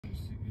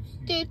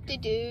Do do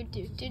do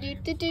do do do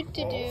do do do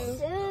do.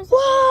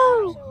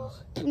 Whoa!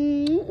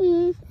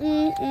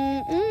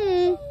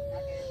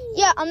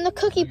 Yeah, I'm the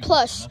cookie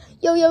plush.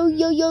 Yo yo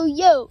yo yo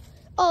yo.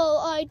 All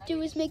I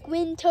do is make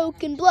wind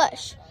token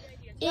blush.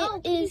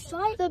 It is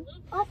the.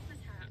 Woo!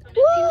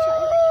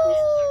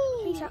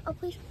 Please shut up,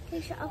 please.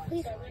 Please shut up,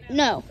 please.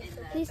 No.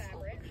 Please.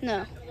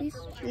 No. Please.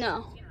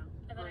 No.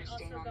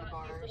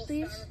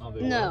 Please.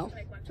 No.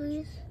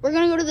 Please. We're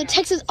gonna go to the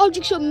Texas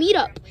Object Show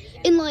meetup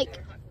in like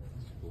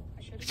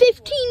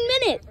 15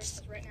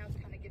 minutes.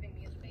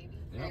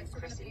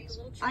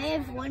 I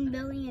have 1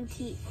 billion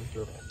teeth.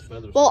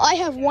 Well, I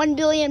have 1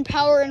 billion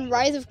power in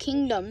Rise of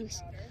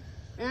Kingdoms.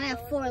 And I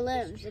have 4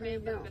 limbs, and you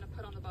don't.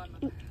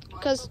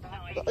 Because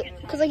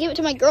I gave it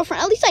to my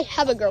girlfriend. At least I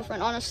have a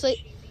girlfriend,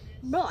 honestly.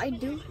 Bro, I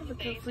do have a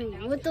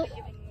girlfriend. What the?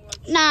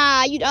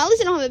 Nah, you don't. At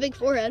least I don't have a big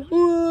forehead.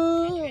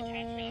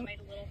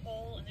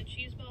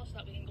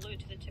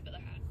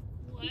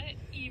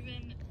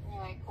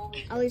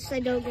 At least I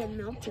don't get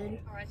melted.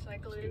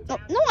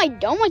 No, I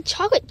don't. My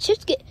chocolate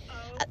chips get.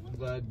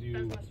 Glad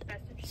you.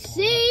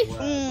 See?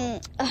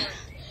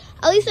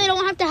 At least I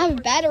don't have to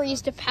have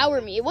batteries to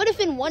power me. What if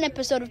in one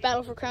episode of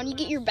Battle for Crown you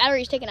get your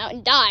batteries taken out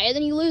and die, and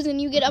then you lose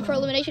and you get up for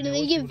elimination and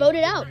then you get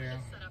voted out?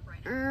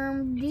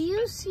 Do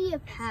you see a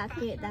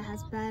packet that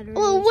has batteries?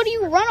 Well, what do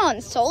you run on?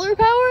 Solar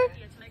power?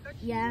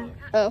 Yeah.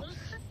 Oh.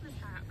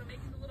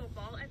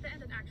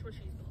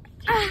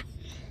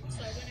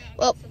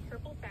 Well.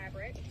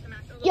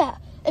 Yeah.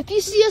 If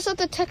you see us at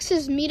the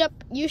Texas meetup,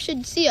 you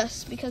should see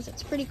us because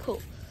it's pretty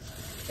cool.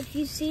 If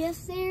you see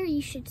us there,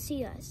 you should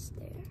see us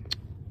there.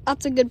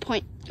 That's a good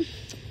point.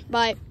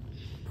 Bye.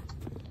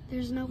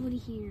 There's nobody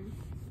here.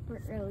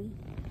 We're early.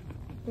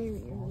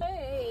 Very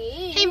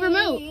early. Hey,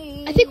 Remote.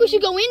 I think we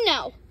should go in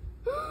now.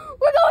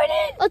 We're going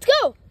in! Let's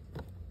go.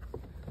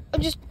 I'll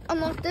just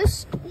unlock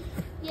this.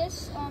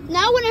 Yes.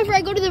 Now whenever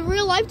I go to the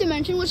real life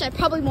dimension, which I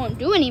probably won't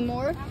do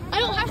anymore, I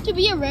don't have to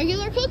be a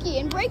regular cookie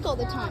and break all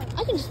the time.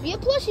 I can just be a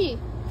plushie.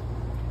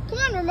 Come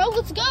on, Remote,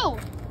 let's go.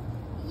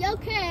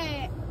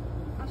 Okay.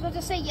 I'm supposed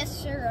to say yes,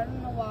 sir. I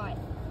don't know why.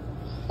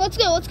 Let's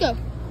go, let's go.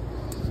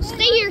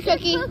 Stay here,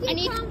 Cookie.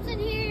 Comes in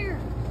here.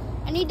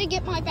 I need to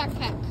get my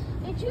backpack.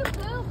 Did you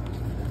poop?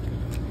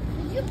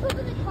 Did you poop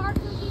in the car,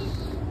 Cookie?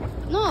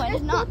 No, I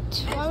did not.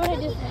 Why would I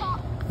do that?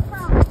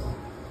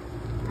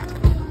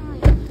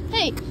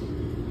 Hey,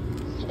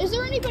 is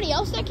there anybody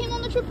else that came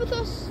on the trip with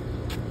us?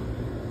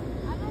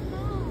 I don't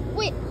know.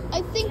 Wait,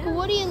 I think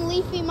Woody and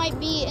Leafy might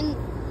be in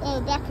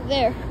back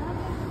there.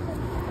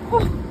 Oh.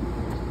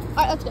 All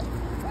right, let's go.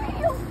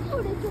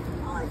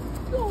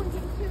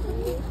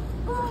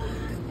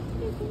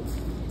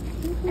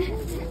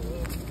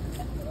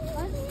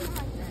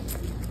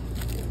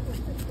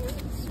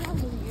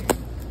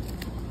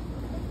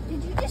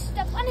 Did you just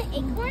step on an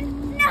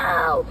acorn?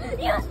 No!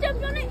 You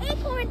stepped on an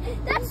acorn!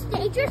 That's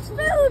dangerous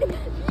food!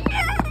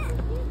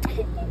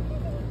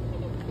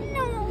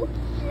 No!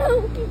 No!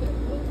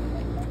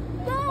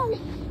 No!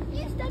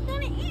 You stepped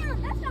on an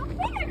ant! That's not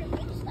fair!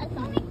 You stepped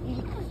on an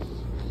ant!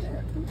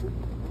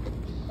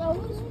 Bro,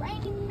 who's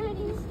spraying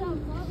painting stuff?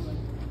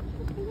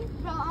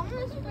 Bro, I'm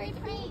gonna spray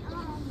paint,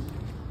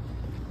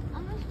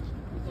 I'm gonna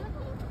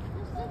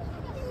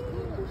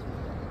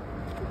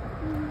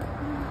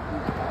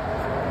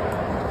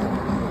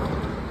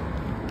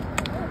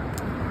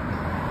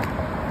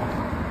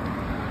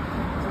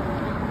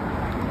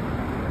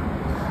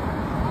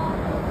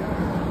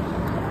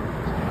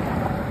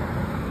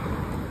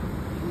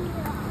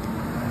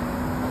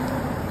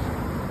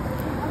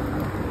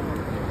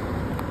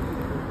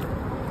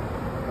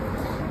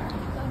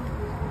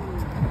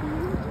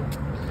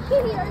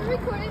Are you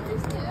recording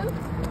this too?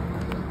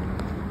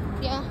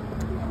 Yeah.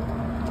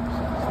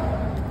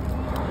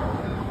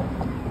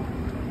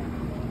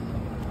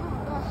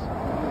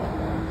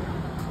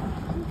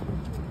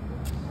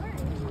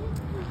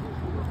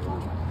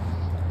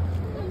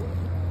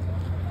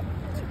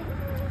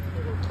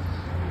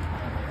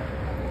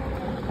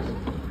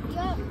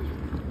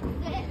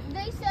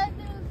 They said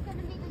there was going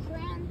to be the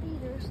Grand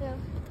Theater, so.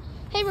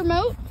 Hey,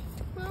 Remote.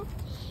 Huh?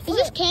 Is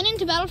this canon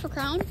to Battle for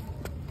Crown?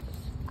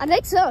 I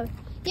think so.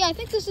 Yeah, I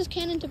think this is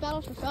canon to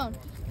Battle for Crown,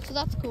 so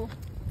that's cool.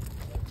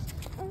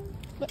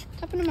 What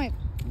happened to my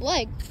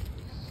leg?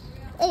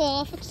 Oh well,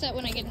 I'll fix that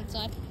when I get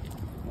inside.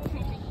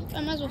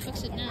 I might as well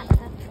fix it now.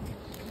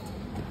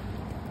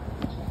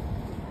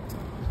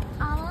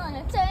 I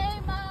wanna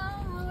take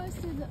my horse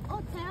to the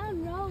old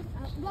town road.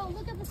 Well,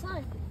 look at the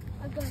sign.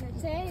 I'm gonna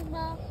take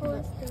my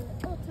horse to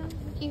the old town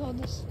road. Can you hold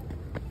this?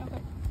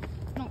 Okay.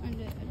 Don't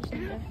end it. I just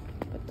need to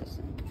put this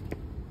in.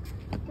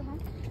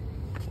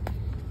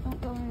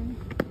 Don't go in.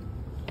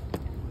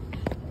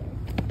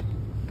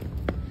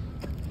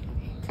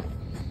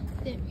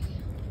 There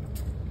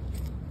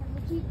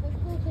we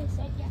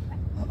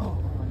go.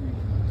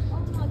 Oh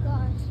my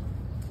gosh.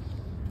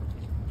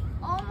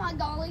 Oh my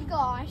golly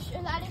gosh.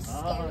 That is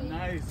scary. Oh,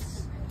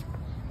 nice.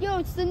 Yo,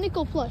 it's the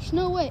nickel plush.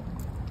 No way.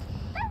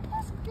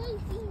 That's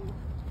crazy.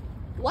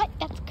 What?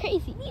 That's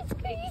crazy. It's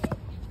crazy.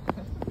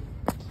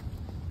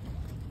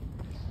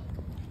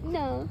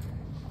 No.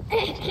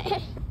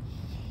 It's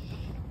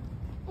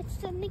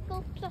the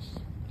nickel plus.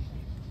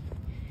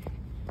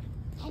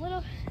 A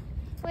little.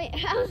 Wait,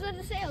 I was going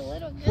to say a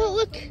little. Oh,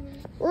 look,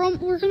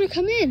 we're gonna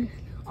come in.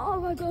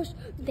 Oh my gosh,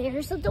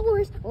 there's the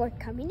doors. We're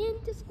coming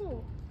into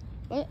school.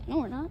 What? No,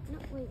 we're not. No,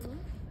 wait, what?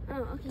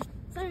 Oh, okay.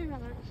 Sorry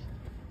about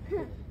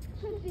that.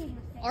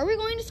 Are we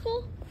going to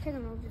school?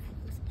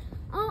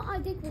 Oh, I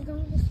think we're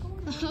going to school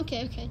now.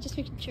 Okay, just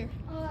making sure.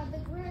 The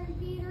Grand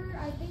Theater,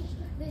 I think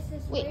this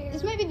is Wait, where...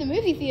 this might be the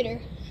movie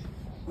theater.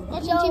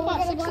 Watching No, Teapot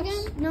we're 6 gonna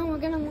again? No, we're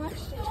gonna watch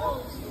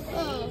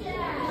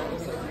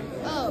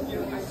Oh,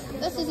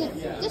 this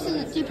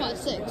isn't Teapot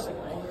 6.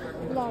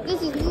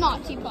 This is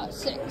not Teapot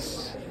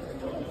 6.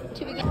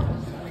 To begin.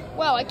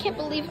 Wow, I can't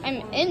believe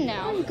I'm in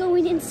now. I'm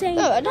going insane.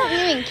 Oh, I don't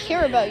even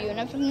care about you, and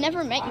I've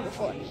never met you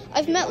before.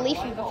 I've met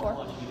Leafy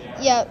before.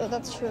 Yeah,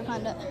 that's true,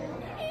 kinda.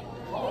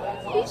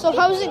 So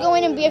how's it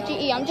going in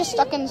BFGE? I'm just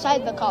stuck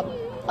inside the cup.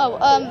 Oh,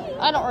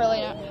 I don't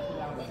really know.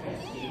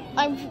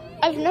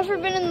 I've never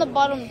been in the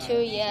bottom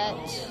 2 yet,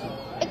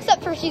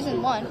 except for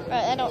season 1.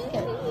 Right, I don't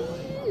care.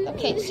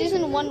 Okay,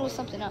 season 1 was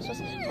something else.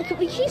 Can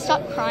we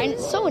stop crying?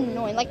 It's so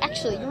annoying. Like,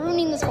 actually, you're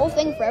ruining this whole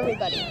thing for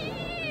everybody.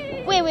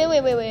 Wait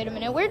a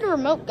minute. Where'd the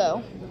remote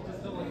go?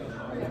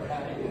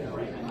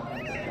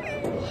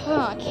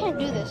 I can't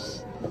do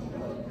this.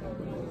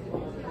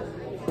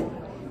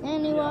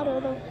 Any water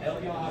though.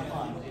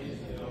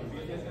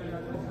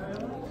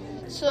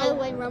 So, by the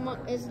way, remote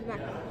is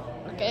back.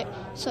 Okay,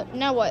 so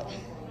now what?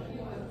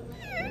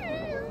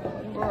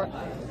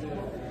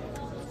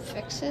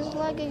 Fix his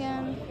leg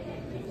again.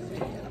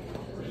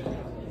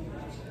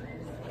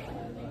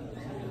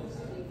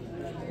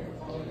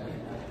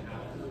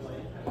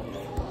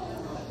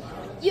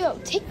 Yo,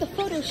 take the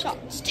photo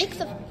shots. Take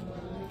the...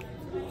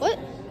 What?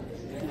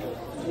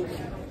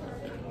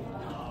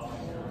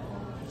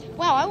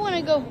 Wow, I want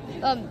to go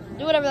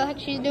do whatever the heck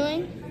she's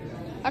doing.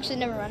 Actually,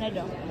 never mind, I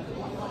don't.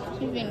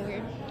 She's being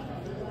weird.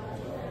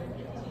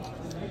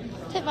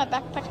 Take my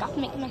backpack off,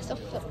 make myself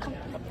feel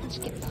comfortable.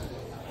 Just get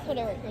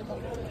whatever here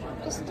though.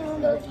 Just throw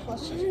those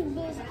plushies.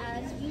 Those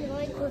ads be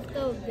like with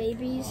the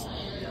babies.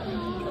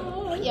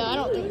 Yeah, I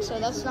don't think so.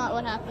 That's not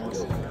what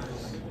happens.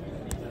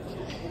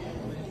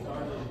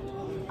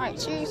 Alright,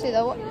 seriously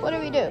though, what do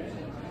we do?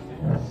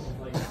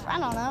 I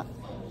don't know.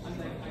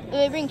 Do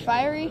they bring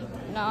fiery?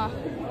 Nah.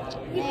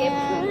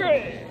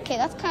 Okay,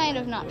 that's kind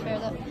of not fair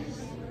though.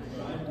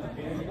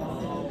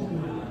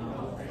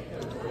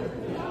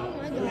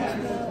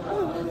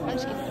 I'm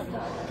just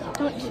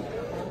kidding.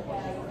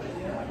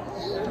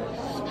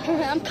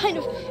 I'm kind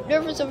of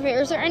nervous over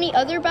here. Is there any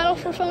other Battle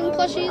for Phone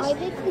plushies? I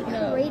think the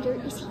curator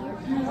is here.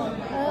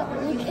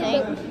 You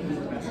think?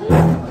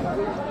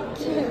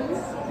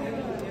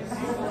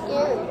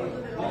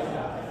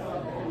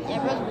 Yeah,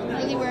 bro's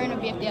really wearing a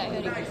BFDI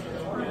hoodie.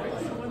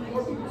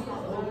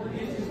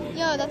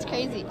 Yo, that's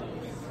crazy.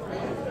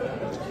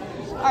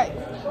 Alright,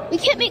 we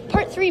can't make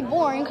part 3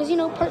 boring because, you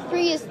know, part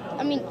 3 is,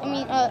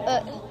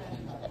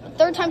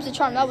 third time's the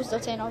charm. That was the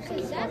thing I was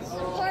thinking. That's the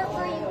part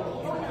where you...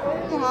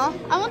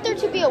 I want there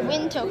to be a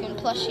win token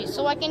plushie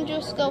so I can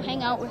just go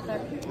hang out with her.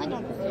 I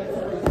don't know.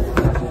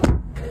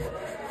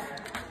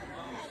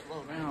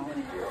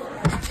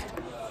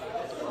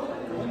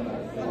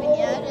 I mean,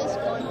 yeah, it is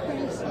going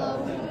pretty slow.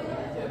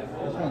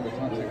 That's one of the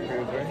toxic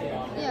periods, right?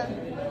 Yeah.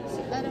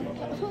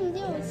 Oh,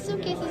 yo, his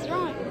suitcase is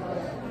wrong.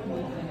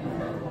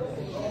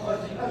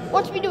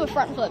 What should we do a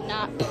front flip?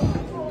 Nah.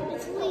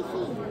 It's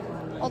leafy.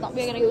 Hold on,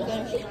 we're gonna go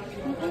get it.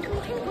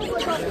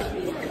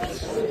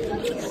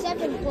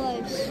 7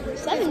 blows.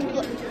 7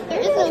 blows? There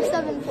is no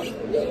 7 blows.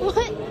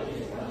 What?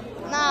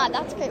 Nah,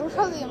 that's great. We're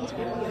probably gonna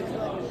screw it.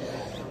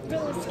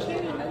 Bro, it's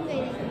scary. I'm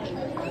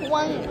waiting.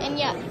 1, and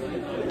yeah,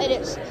 it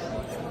is.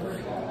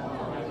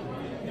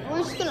 We're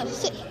just gonna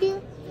sit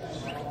here.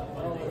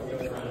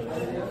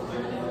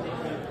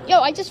 Yo,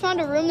 I just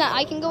found a room that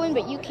I can go in,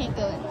 but you can't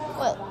go in.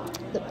 Well,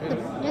 the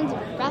men's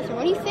bathroom.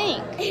 What do you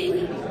think?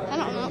 I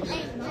don't know.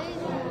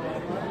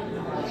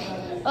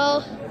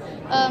 Well,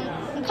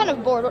 I'm kind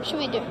of bored. What should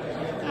we do? I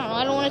don't know.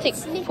 I don't want to take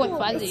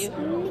 0.5 of you.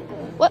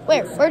 What?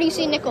 Where do you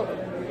see Nickel?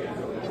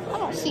 I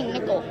don't see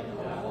Nickel.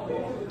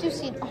 I do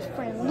see an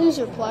off-brand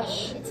loser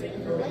plush.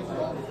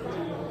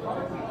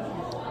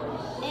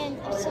 And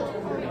also,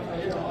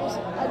 there's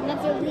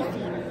another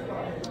leafy.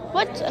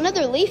 What?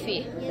 Another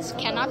Leafy? This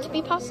cannot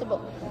be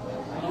possible.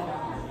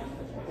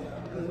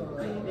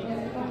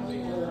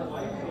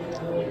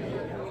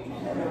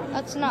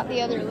 That's not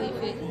the other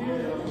Leafy.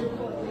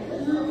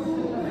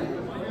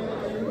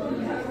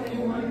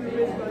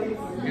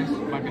 I guess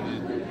it might be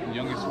the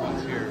youngest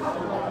ones here.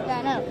 Yeah,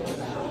 I know.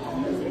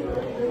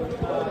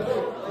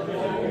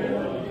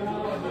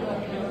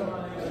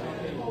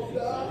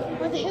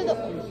 Well,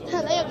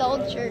 they have the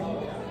old shirt.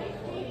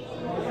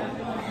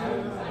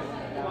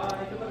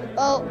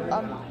 Well,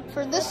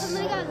 for this...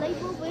 Somebody got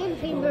labeled with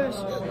papers.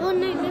 Oh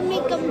no, they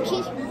make them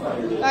kiss.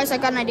 Guys, I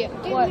got an idea.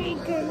 What?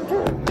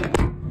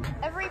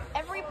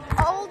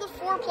 All the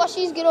 4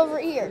 plushies get over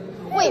here.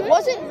 Wait,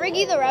 wasn't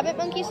Riggy the rabbit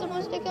monkey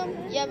supposed to come?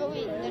 Yeah, but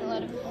we didn't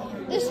let him.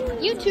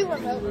 You 2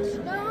 remotes.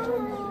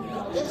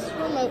 No. This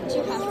Remote,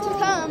 you have to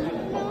come.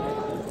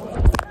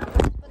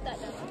 Put that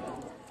down.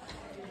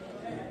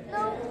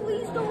 No,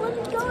 please don't let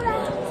me go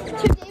down.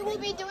 Today we'll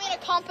be doing a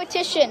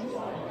competition.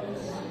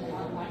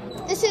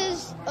 This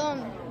is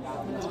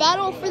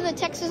battle for the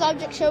Texas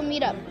Object Show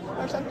meetup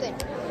or something.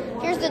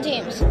 Here's the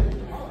teams.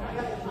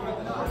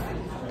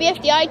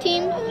 BFDI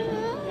team,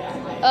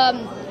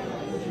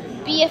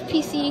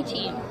 BFPC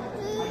team.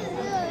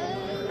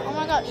 Oh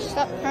my gosh,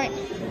 stop crying.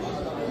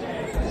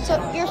 So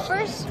your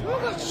first, oh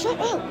my gosh, shut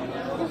up.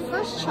 Your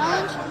first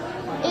challenge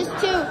is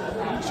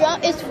to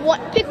jump,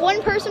 pick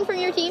one person from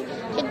your team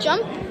to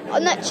jump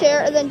on that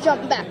chair and then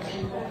jump back.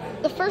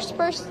 The first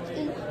person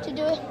to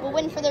do it will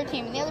win for their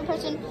team and the other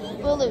person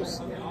will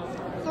lose.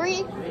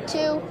 3,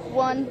 2,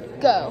 1,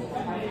 go.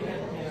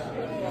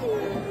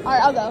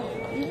 Alright, I'll go.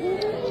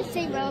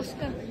 Say Rose,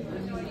 go.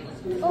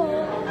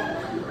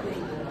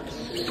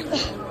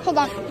 Hold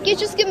on,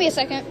 just give me a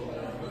second.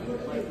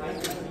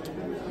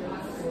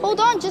 Hold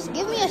on, just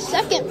give me a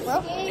second,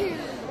 bro.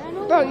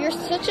 Bro, you're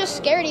such a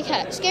scaredy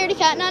cat. Scaredy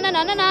cat, na na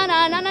na na na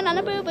na na na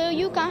na boo boo.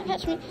 You can't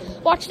catch me.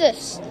 Watch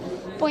this.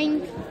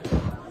 Boing.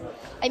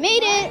 I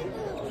made it.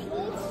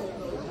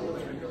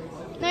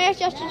 Now you have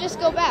to just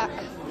go back.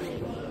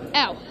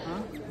 Ow.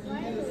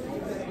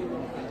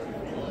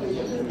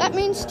 That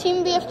means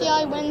Team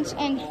BFDI wins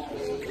and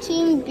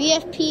Team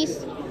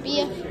BFPC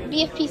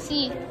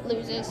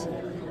loses.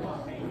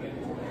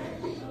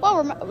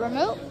 Well,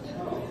 remote.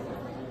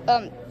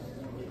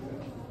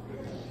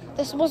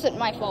 This wasn't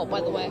my fault,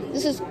 by the way.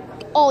 This is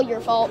all your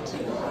fault.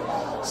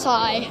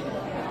 Sigh.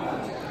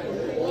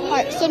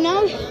 Alright, so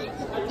now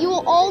you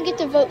will all get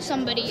to vote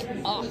somebody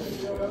off.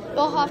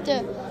 You'll have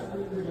to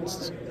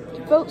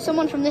vote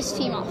someone from this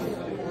team off.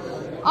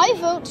 I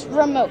vote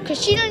Remote,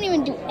 because she doesn't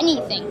even do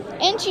anything.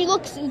 And she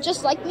looks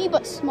just like me,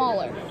 but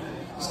smaller.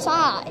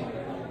 Sigh.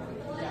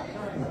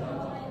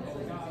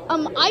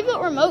 I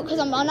vote Remote, because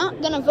I'm not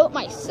going to vote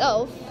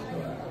myself.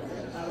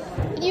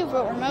 Did you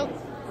vote Remote?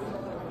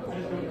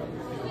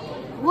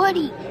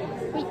 Woody.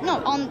 Wait,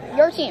 no, on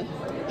your team,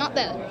 not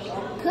that.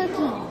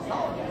 Cookie.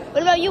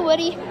 What about you,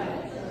 Woody?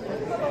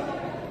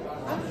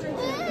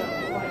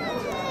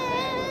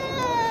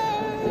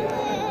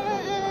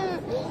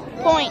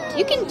 Point.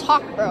 You can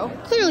talk, bro.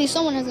 Clearly,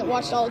 someone hasn't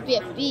watched all of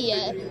BFB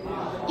yet.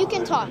 You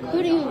can talk.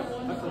 Who do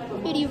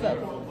you vote?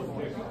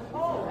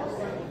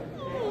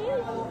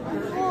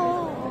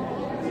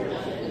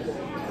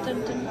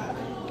 Dun dun.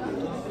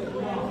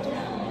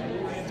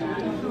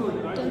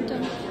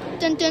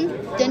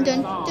 Dun dun dun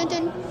dun dun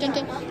dun dun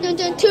dun dun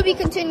dun. To be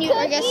continued,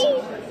 I guess.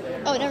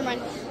 Oh, never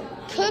mind.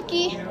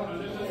 Cookie.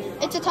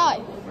 It's a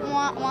tie.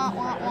 Wah, wah,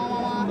 wah, wah,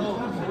 wah, wah.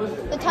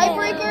 The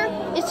tiebreaker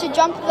is to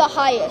jump the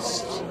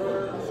highest.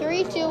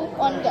 3, 2,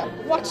 1, go.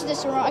 Watch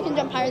this, Remote. I can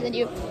jump higher than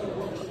you.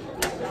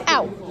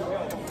 Ow.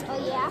 Oh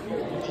yeah.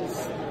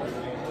 Thanks.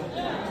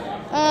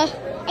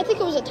 I think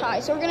it was a tie,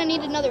 so we're gonna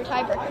need another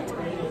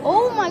tiebreaker.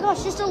 Oh my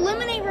gosh! Just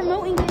eliminate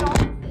Remote and get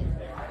off.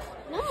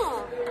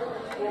 No.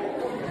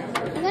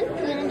 I'm gonna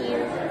put on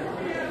you.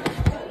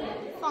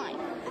 Fine.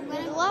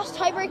 The last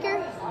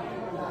tiebreaker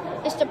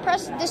is to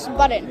press this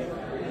button.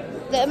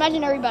 The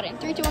imaginary button.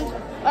 3, 2, 1.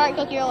 Alright,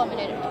 Cookie, you're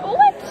eliminated.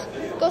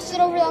 What? Go sit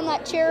over on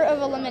that chair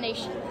of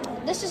elimination.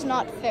 This is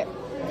not fair.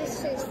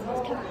 This is.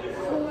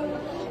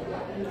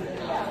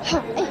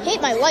 I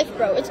hate my life,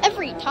 bro. It's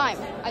every time.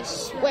 I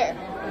swear.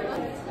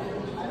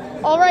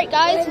 Alright,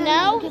 guys.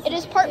 Now it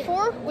is part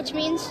 4, which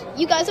means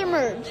you guys are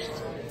merged.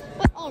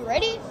 What?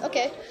 Already?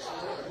 Okay.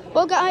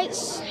 Well,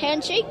 guys,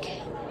 handshake.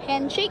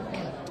 Handshake.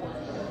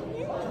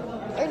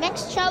 Our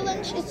next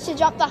challenge is to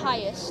jump the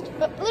highest.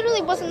 But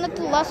literally, wasn't that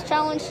the last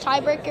challenge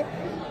tiebreaker?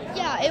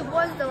 Yeah, it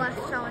was the last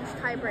challenge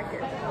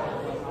tiebreaker.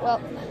 Well,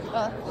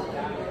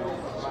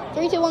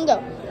 3, 2, 1,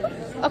 go.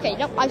 Okay,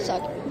 nope, I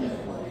suck.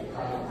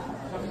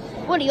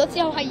 Woody, let's see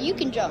how high you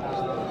can jump.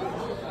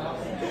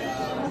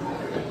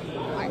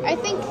 Alright, I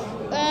think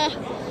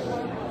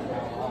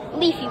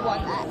Leafy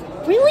won that.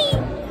 Really?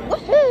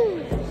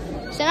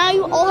 Woohoo! So now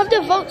you all have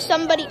to vote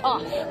somebody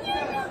off.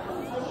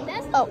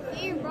 Oh,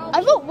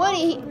 I vote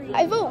Woody.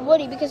 I vote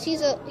Woody because he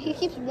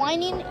keeps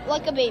whining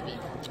like a baby.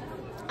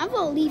 I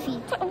vote Leafy.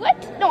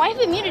 What? No, I have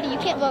immunity. You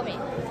can't vote me.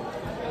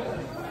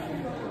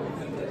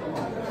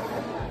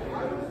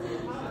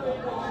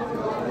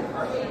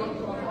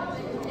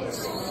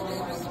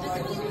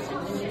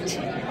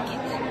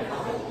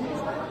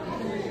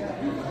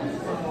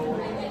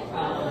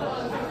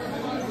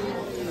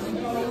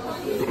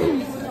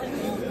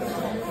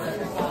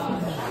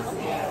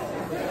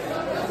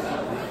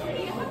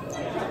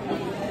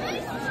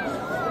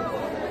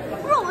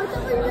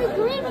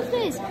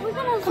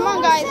 Come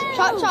on, guys.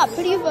 Chop, chop.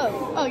 Who do you vote?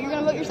 Oh, you're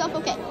going to vote yourself?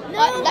 Okay.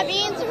 No. That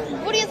means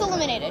Woody is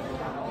eliminated.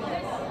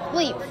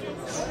 Leave.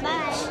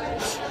 Bye.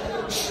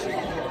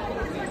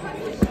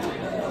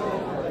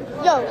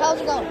 Yo, how's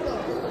it going?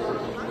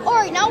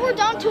 Alright, now we're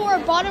down to our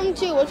bottom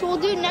 2, which we'll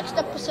do next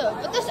episode.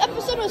 But this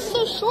episode was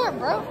so short,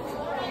 bro.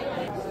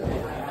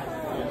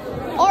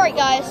 Alright,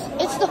 guys.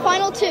 It's the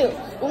final 2.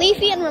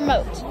 Leafy and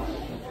Remote.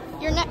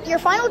 Your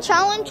final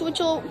challenge, which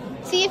will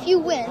see if you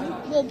win,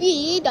 will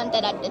be dun,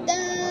 dun, dun, dun,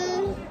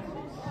 dun,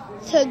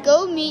 to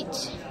go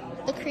meet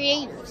the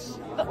creators.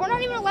 But we're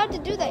not even allowed to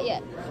do that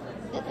yet.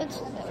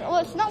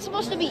 It's not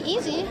supposed to be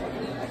easy.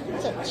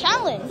 It's a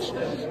challenge.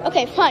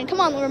 Okay, fine. Come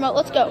on, remote.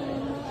 Let's go.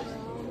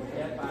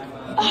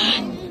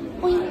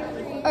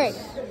 All right.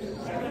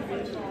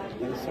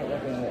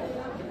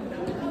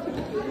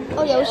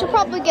 Oh yeah, we should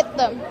probably get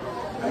them.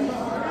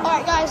 All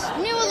right, guys.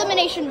 New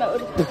elimination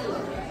mode.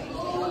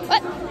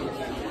 What?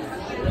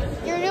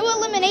 Your new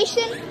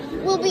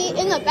elimination will be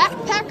in the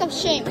backpack of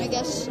shame, I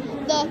guess.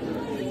 The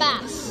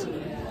bass.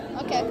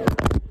 Okay.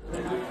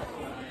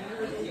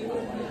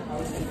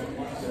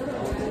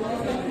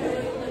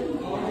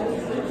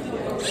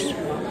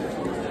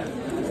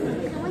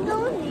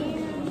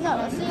 No,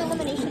 it's the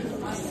elimination.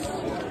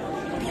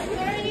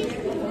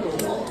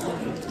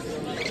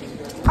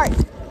 Alright,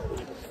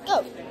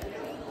 go.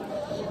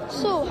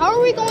 So, how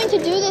are we going to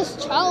do this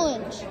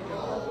challenge?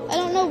 I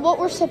don't know what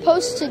we're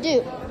supposed to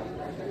do.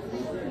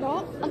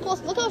 And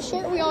plus, look how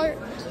short we are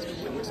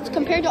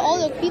compared to all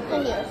the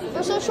people here.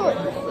 We're so short.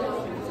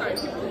 Sorry,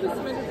 can you just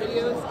submit the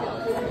videos?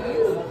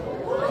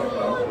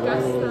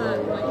 Guess that.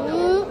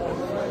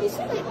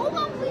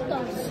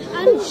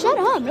 Oh, shut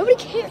up. Nobody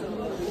cares.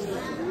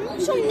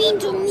 So mean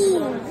to me.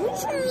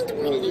 What's so mean to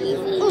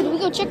me? Oh, do we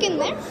go check in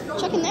there?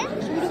 Check in there?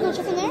 Should we go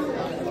check in there?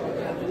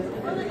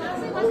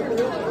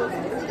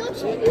 Go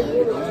check in.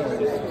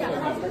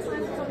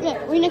 Yeah,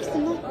 right next to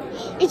that.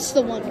 It's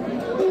the one.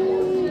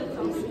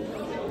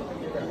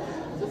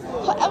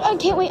 I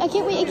can't wait. I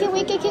can't wait. I can't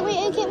wait. I can't wait.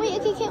 I can't wait. I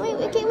can't wait.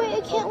 I can't wait.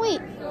 I can't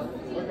wait.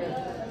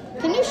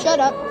 Can you shut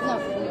up? No.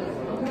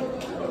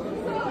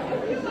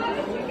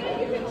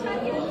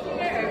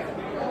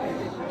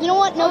 You know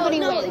what? Nobody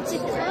wins. It's a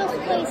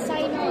cosplay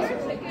sign off.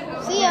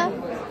 See ya.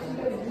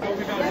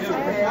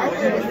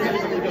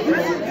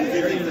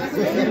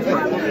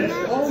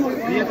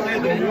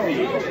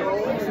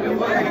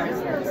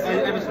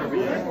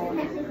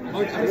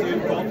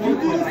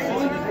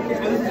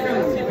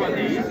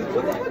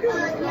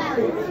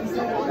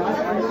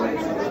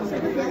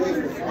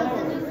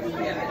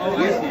 Oh, I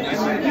see.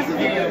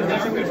 Yeah,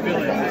 that's a good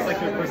feeling. It's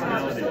like your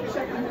personality.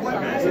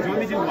 Okay, so do you want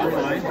me to do one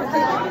line? Okay.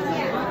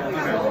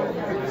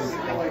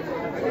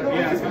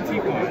 Yeah, it's from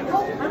Teapot.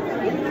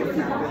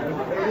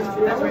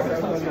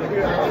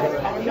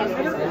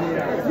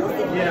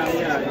 Yeah.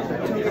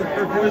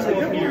 Her voice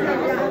will appear.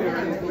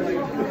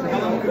 How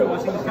long have you been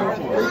watching the show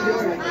for?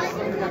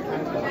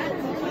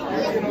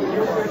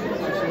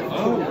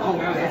 Oh,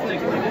 wow, that's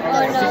like...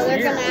 Oh no,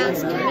 they're gonna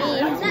ask me.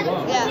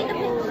 Yeah.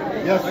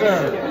 Yes, sir.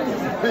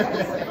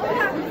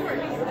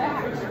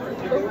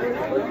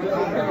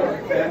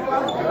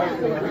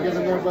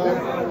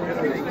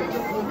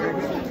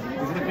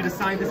 If you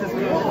decide this as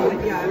well.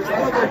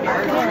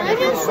 Can I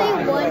just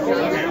say 1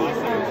 minute?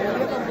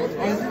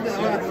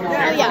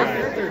 Oh yeah.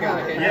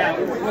 Yeah.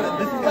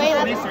 Wait,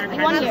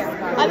 that's 1 year.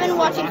 I've been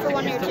watching for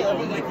 1 year too. So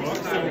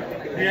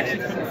we actually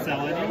couldn't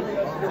sell any,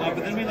 but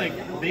then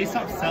they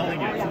stopped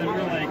selling it, so then we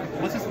were like,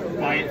 let's just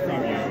buy it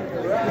from you.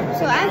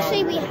 So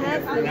actually we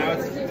have. Now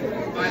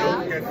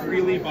it's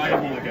freely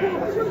buyable again.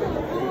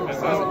 I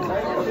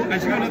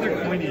just got another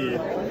coiny.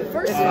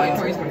 First line.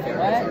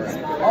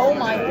 Oh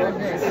my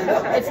goodness.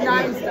 It's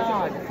 9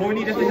 stock.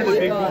 Coiny definitely had a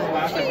big one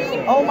last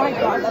episode. Oh my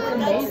god, that's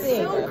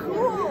amazing.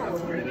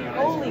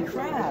 Holy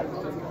crap.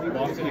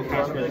 Walked to the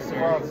cash register.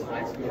 There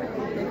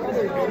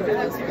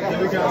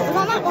we go. I was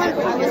on that one. I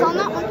was on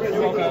that one.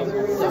 You're welcome.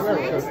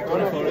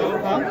 Want a photo?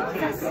 Huh?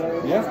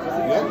 Yes.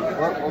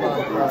 Hold on.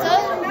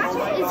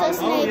 It says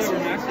snakes.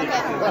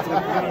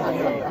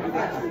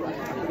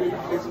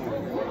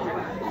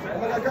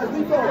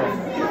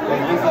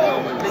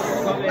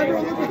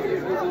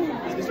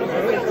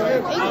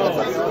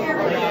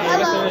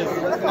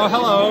 Oh,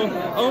 hello.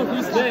 Oh,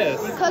 who's this?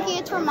 Cookie,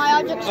 it's from my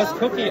object Oh, it's shop.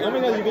 Cookie. Oh my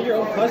god, you made your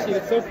own plushie.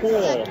 It's so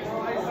cool.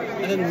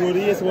 And then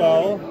Woody as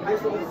well.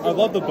 I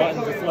love the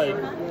buttons. It's like,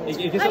 it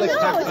gives it like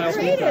tactile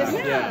feedback.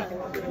 Yeah.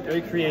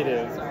 Very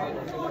creative.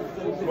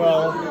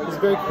 Well, it's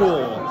very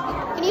cool.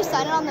 Can you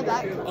sign it on the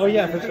back? Oh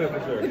yeah, for sure.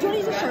 Which one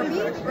is a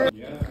Sharpie?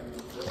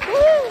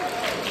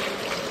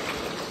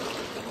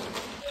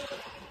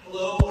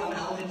 Hello, I'm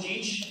Alvin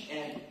Jeech,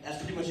 and that's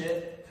pretty much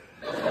it.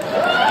 Woo!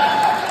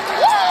 Yeah!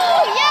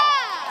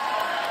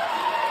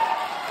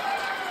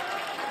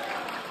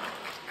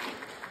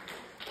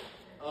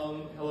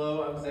 Hello,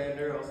 I'm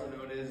Xander, also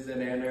known as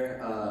Xanander.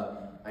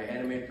 I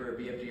animate for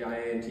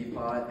BFGIA and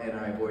Teapot, and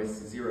I voice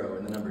Zero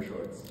in the number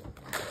shorts.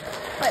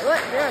 Wait,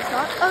 what? You're a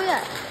talk? Oh,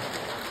 yeah.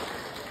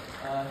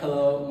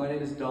 Hello, my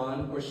name is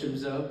Don, or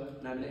Shimzo,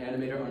 and I'm an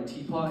animator on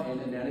Teapot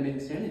and an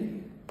animated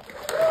Sanity.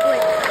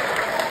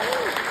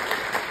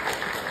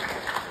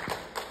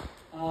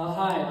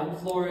 Hi, I'm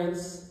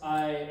Florence.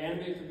 I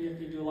animate for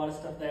BFB, do a lot of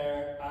stuff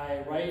there.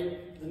 I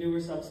write the newer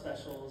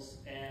subspecials,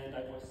 and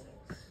I voice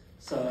things.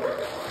 So.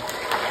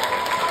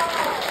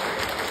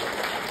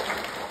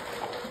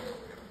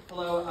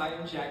 Hello,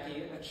 I'm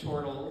Jackie, a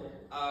chortle.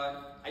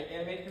 I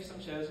animate for some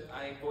shows,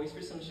 I voice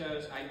for some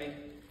shows, I make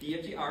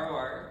BFG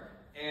ROR,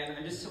 and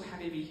I'm just so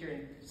happy to be here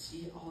and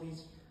see all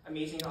these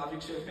amazing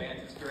object show fans.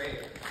 It's great.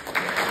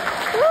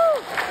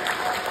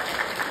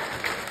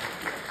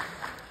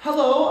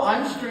 Hello,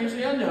 I'm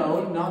Strangely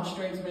Unknown, not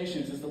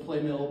Strange-mations, as the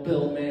playmill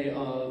Bill may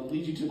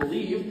lead you to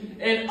believe,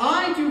 and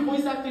I do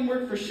voice acting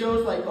work for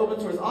shows like Open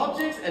Source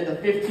Objects and the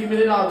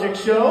 15-Minute Object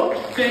Show.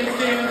 Thanks,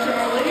 Dan and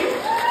Charlie.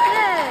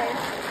 Yay.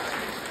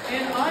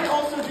 And I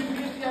also do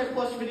BFDI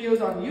plush videos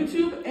on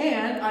YouTube,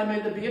 and I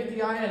made the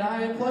BFDI and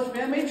I plush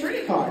fan-made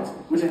trading cards,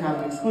 which I have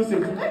an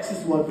exclusive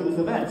Nexus one for this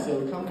event,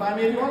 so come by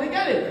me if you want to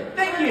get it.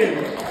 Thank you!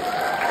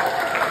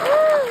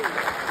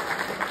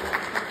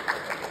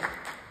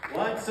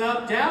 What's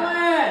up,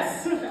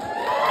 Dallas?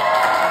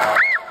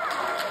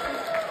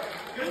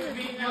 Good to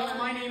meet you.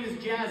 My name is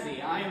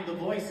Jazzy. I am the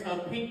voice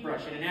of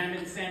Paintbrush in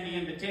Inanimate Insanity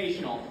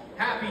Invitational.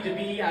 Happy to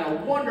be at a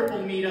wonderful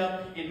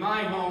meetup in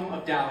my home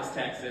of Dallas,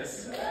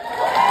 Texas. Oh,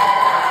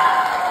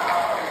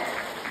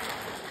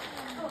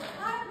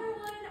 hi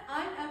everyone.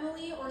 I'm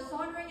Emily, or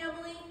Songwriting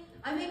Emily.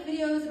 I make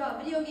videos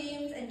about video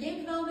games and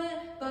game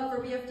development, but for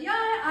BFDI,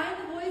 I am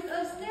the voice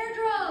of Snare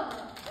Drum.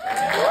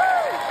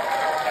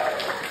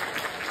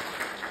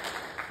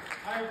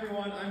 Hi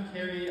everyone, I'm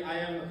Carrie. I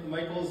am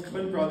Michael's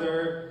twin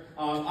brother.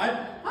 I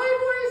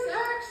voice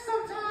act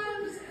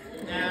sometimes.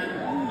 And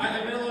I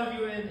met a lot of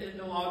you in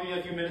the lobby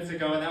a few minutes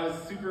ago, and that was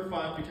super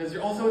fun because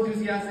you're all so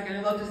enthusiastic and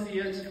I love to see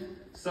it.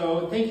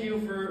 So thank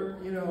you for,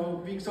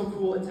 being so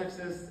cool in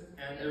Texas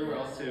and everywhere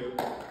else too.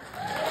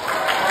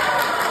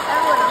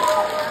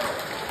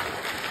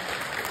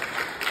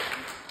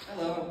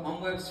 Hello, I'm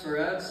Webs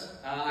Ferret.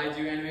 I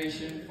do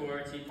animation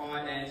for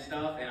Teapot and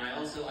stuff, and I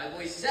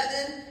voice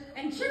Seven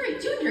and Cherry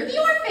Jr. the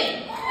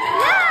Orphan.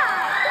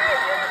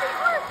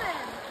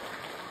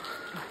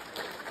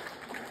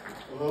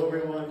 Hello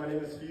everyone, my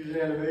name is Fusion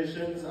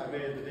Animations. I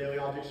made the Daily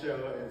Object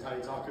Show and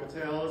Tiny Taco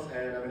Tales,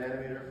 and I'm an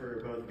animator for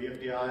both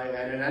BFDI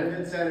and Inanimate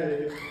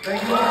Insanity.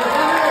 Thank you all for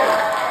coming!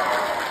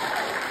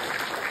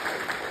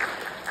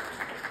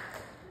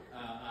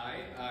 Hi,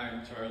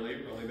 I'm Charlie,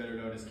 probably better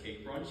known as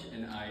Cake Brunch,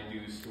 and I do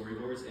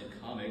storyboards and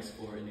comics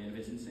for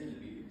Inanimate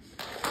Insanity.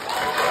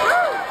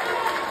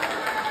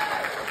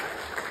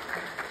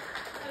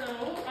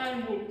 Hello,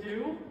 I'm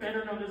Whoop-Doo,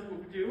 better known as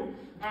Whoop-Doo.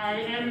 I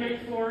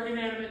animate for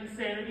Inanimate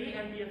Insanity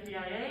and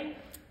BFDIA,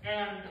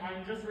 and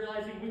I'm just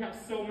realizing we have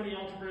so many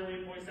Algebra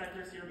Elite voice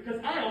actors here because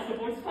I also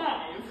voice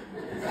 5.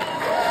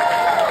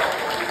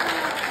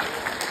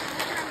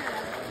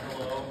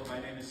 Hello, my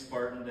name is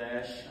Spartan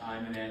Dash.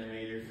 I'm an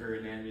animator for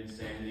Inanimate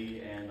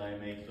Insanity, and I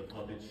make the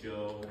Puppet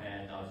Show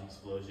and Object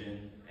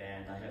Explosion,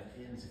 and I have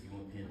pins if you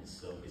want pins,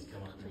 so please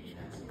come up to me and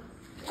ask them.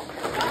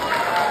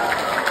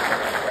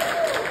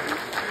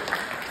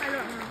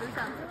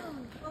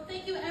 Well,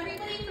 thank you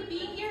everybody for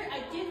being here.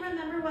 I did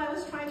remember what I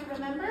was trying to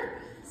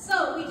remember.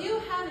 So we do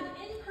have an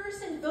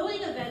in-person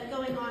voting event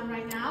going on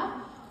right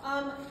now.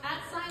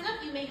 At sign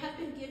up, you may have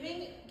been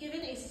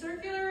given a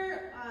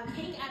circular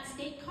cake at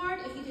stake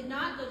card. If you did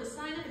not, go to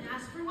sign up and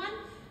ask for one.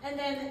 And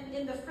then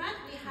in the front,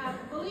 we have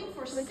voting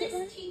for 6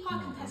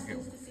 Teapot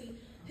contestants to see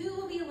who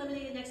will be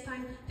eliminated next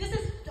time. This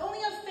is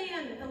only a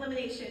fan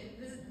elimination.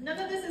 None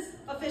of this is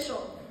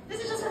official.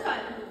 This is just for fun.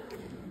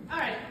 All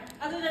right.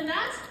 Other than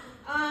that,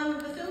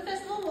 the film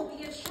festival will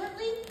begin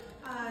shortly.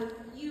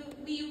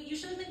 You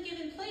should have been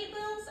given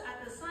playbills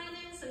at the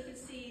sign-in so you could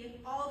see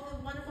all of the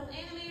wonderful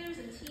animators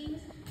and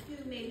teams who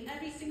made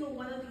every single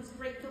one of these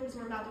great films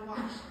we're about to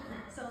watch.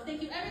 So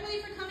thank you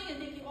everybody for coming, and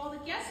thank you all the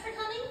guests for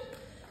coming.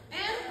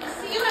 And we'll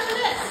see you after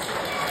this.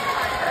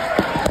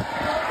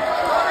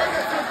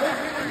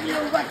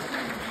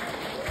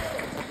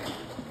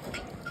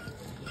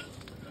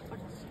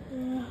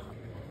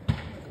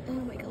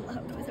 It'll make a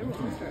loud noise.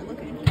 Everyone will start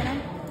looking at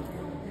him.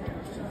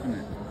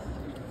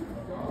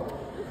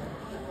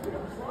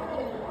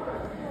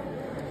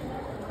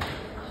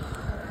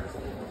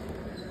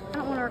 I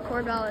don't want to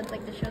record while it's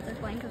like the shows are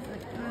playing because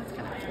that's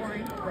kind of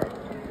boring.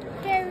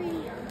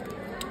 Harry.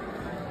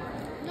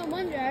 No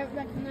wonder I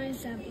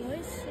recognized that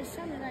voice. It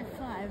sounded like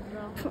 5,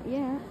 bro.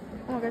 Yeah.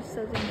 Oh my gosh,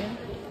 so zoomed in.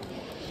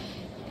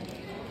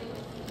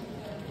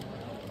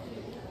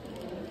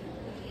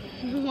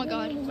 Oh my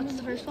god, what's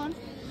the first one?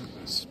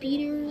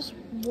 Speeder's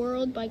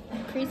World by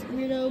Crazy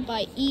Weirdo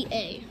by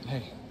EA.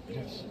 Hey,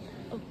 yes.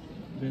 Oh.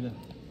 Weirdo.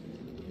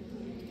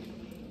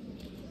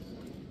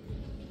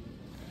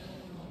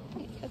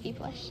 Cookie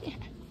plush, yeah.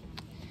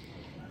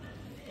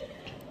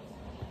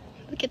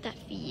 Look at that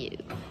view.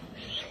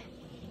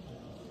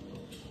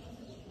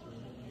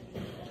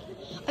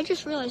 I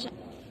just realized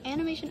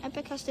Animation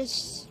Epic has to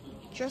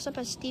dress up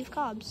as Steve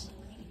Cobbs.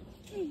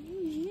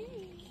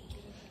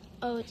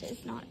 Oh,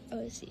 it's not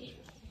OC.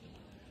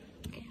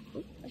 Okay,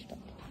 let's go.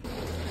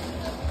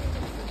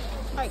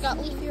 Alright, got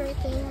Leafy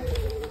right there.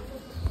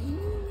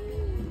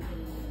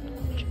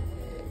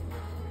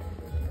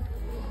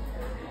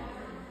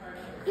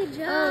 Good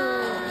job. Oh.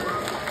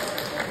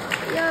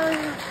 Yo.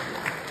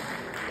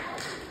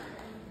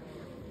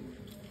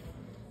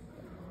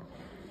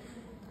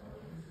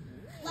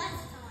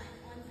 Last time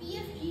on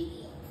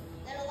BFGE,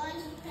 that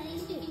aligns with Penny,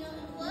 Sticky Note,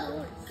 and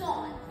Glow,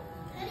 gone.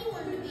 Penny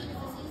wanted to be in the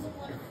season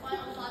 1 of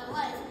Final 5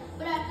 Life,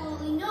 but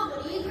absolutely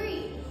nobody agreed.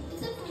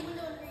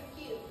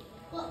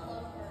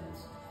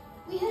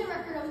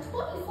 record of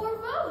 24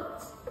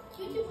 votes.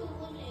 YouTube was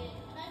eliminated,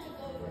 and I took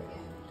over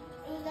again.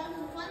 It was down to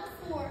the final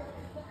 4,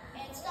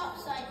 and stop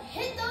sign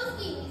hit those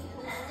geese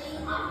and they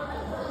stayed in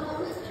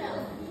on this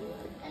challenge.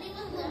 And he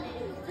was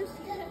eliminated because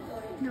there's 10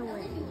 voted. No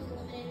way. He was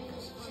eliminated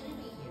because he shouldn't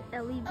be here.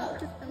 Ellie, Oh,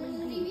 just and then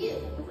Ellie. leave you.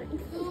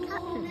 Who will go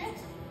home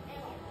next? And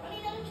I'm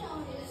running out of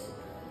challenges.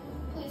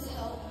 Please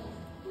help.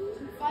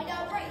 Find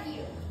out right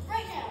here,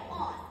 right now,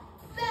 on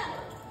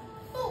Battle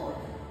for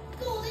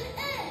Golden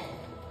Egg.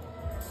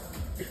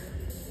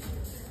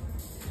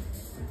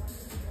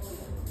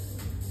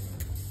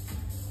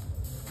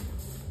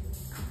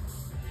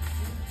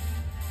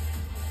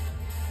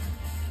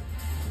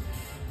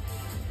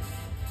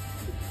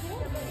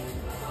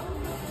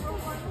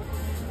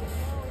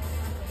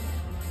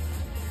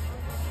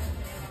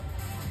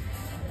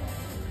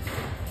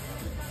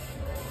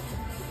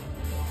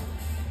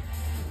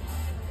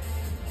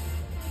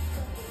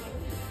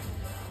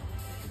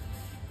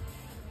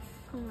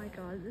 Oh my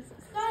god, this is...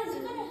 Guys,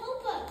 you gotta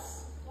help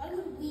us. Why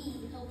would we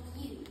help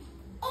you?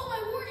 Oh my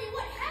warning,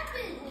 what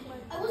happened?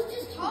 I was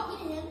just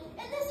talking to him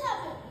and this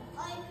happened.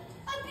 I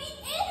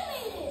beat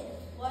animated.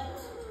 What?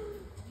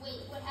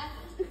 Wait, what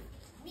happened?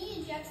 Me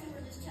and Jackson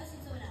were just testing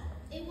something out.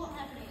 It won't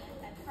happen again,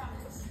 I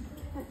promise.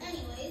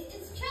 Anyways,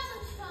 it's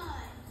challenge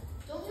time.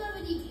 Don't you have a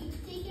DQ to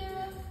take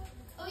care of?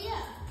 Oh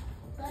yeah.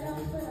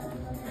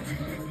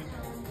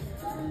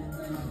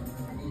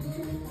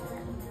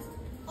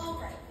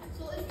 Alright,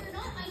 so if you're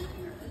not ice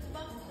cream or pizza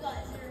box, you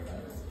got 0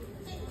 votes.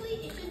 Technically,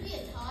 it should be a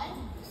tie.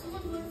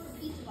 Someone voted for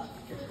pizza box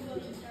before the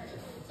voting started.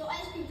 So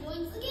ice cream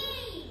joins the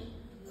game!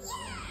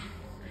 Yeah!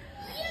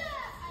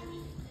 Yeah! I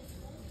mean,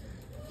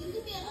 you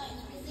can be on ice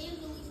because they have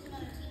the least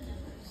amount of team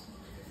members.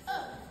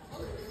 Oh,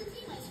 welcome to the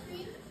team ice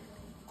cream.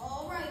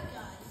 Alright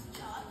guys,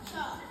 chop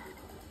chop.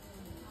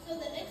 So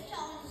the next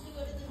challenge is to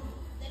go to the moon,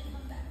 then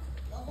come back.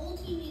 The whole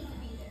team needs to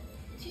be there.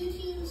 The 2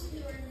 teams who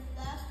are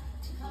last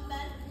to come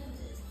back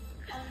loses.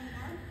 On your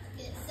mark,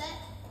 get set,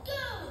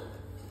 go!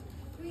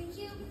 Green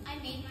cube, I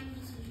made my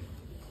decision.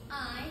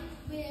 I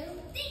will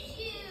ditch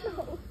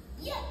you!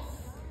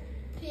 Yes!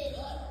 Pity,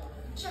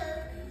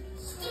 jerk,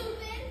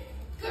 stupid,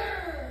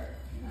 grr!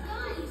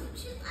 Guys,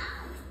 chill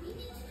out. We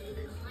need to do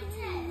the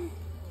contest.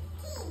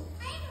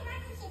 I have a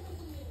rocket ship we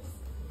can use.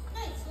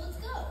 Nice, let's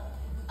go.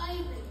 I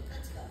agree,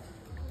 let's go.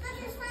 But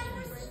there's 5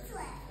 more seats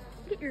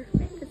left. Get your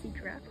fantasy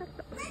draft. That's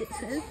not what it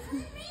says.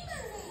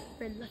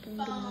 Red looking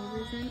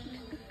isn't.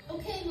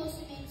 Okay,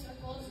 most of main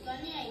circles, got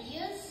any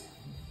ideas?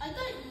 I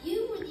thought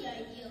you were the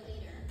idea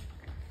leader.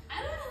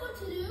 I don't know what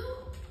to do.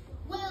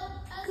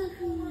 Well, as a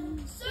former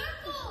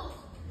circles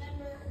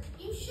member,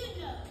 you should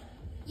know.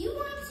 You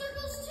were on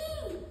circles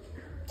too.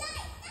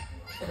 Guys, that's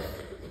funny.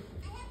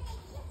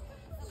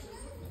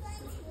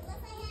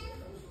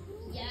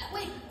 Yeah,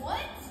 wait,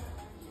 what?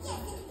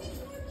 Yes, it's 6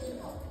 more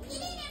people. Get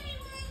in,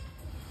 everyone.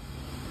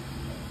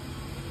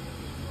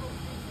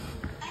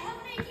 I have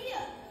an idea.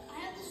 I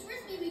have this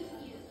frisbee we can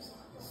use.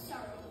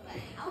 Sorry, but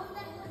how will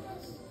that help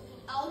us?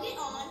 I'll get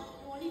on,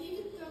 and one of you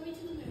can throw me to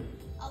the moon.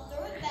 I'll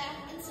throw it back,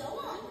 and so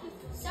on.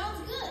 Sounds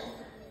good.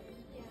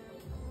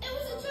 It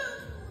was a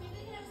joke. Maybe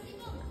I can have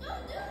Steve-O.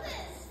 Don't do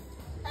this.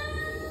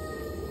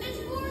 It's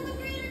for the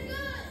greater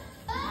good.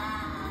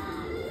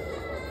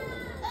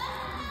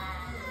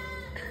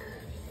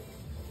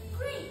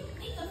 Great,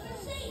 make us feel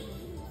safe.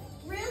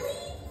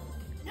 Really?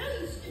 No,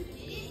 you stupid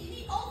idiot. You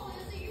need all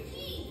players of your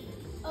team.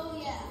 Oh,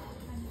 yeah.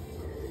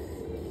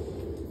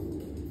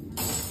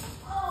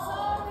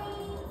 Sorry.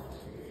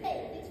 Hey,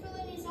 thanks for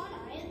letting us on,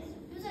 Ryan.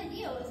 Whose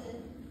idea was it?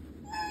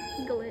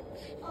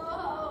 Glitch.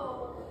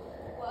 Oh.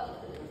 What?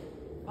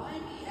 My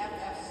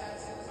BFF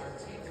senses are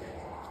tingling.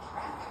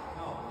 Traffic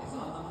cone is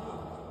on the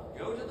move.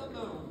 Go to the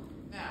moon.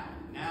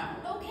 Now.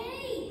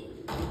 Okay.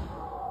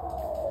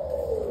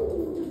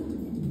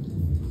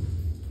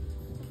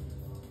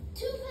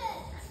 Two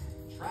pets.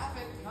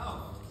 Traffic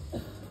cone.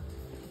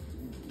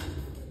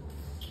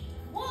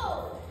 Whoa!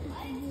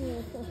 I didn't see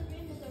the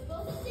rainbows are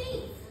both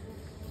safe.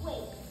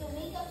 Wait, so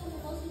make up for the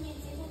most immune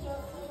tables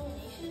are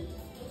elimination?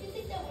 Don't you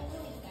think that went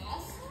really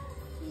fast?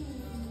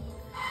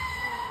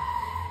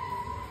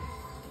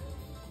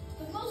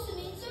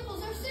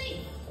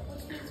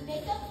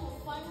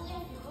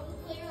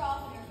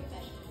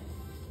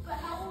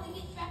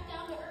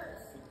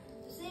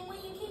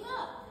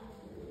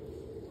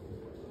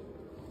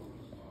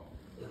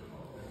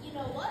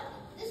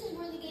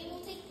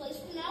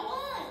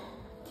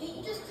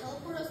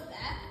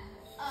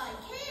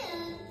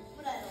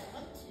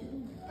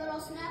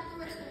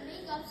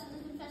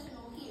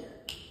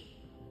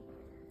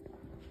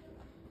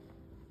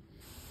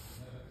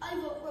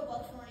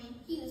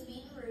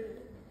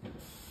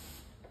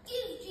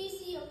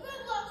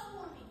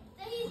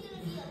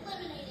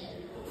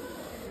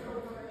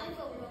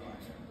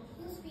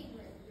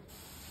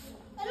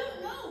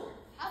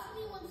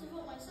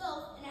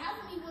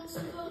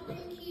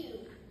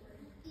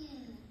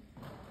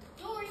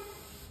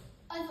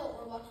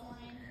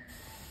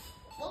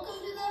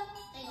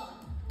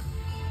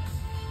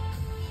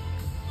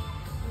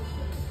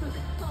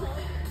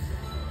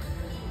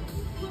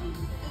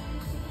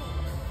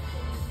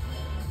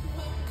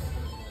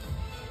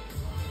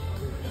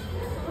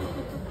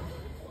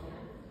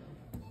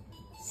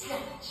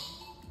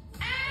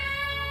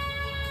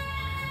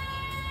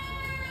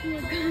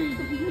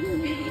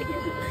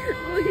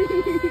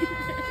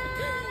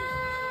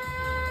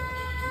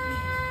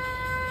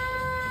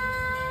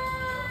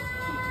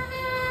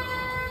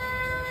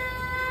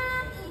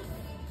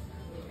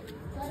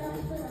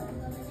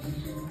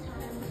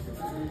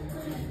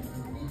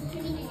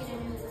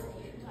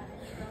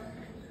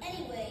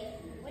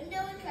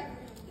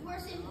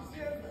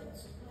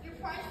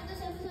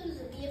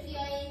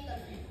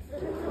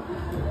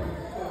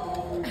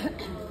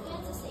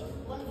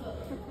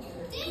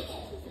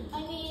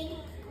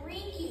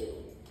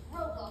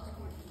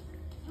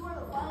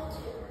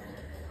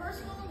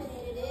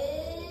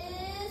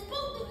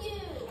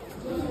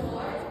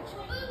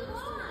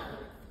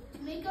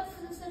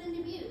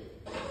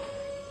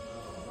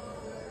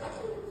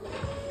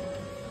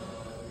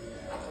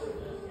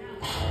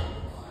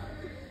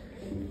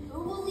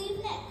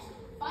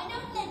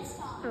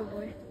 Oh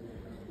boy.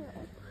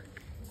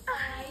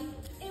 I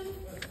am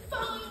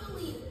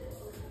finally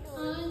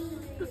on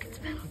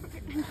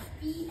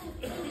BFD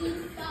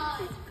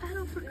 5.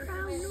 Battle for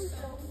Crown, no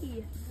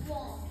way.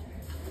 Long.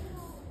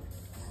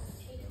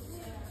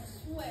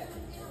 Swear.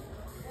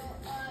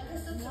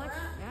 This is What?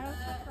 Battle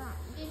for Crown.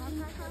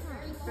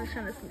 They're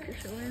trying to sneak a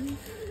show in.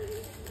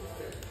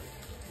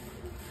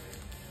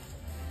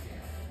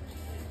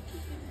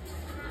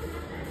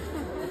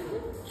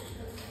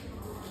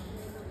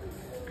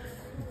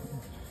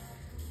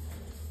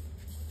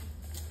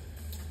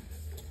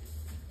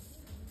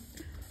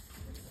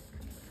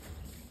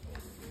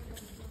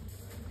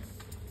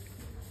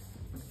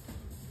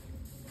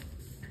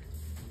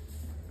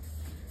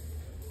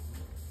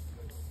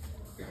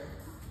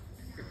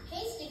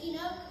 Hey, Sticky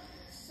Note.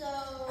 So,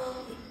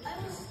 I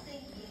was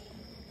thinking,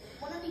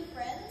 wanna be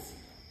friends?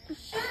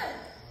 Sure.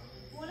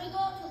 Wanna go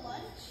out to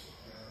lunch?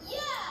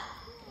 Yeah!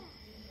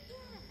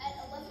 At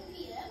 11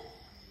 p.m.?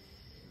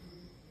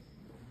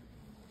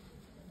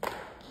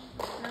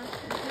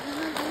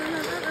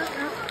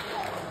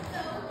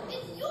 No,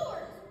 it's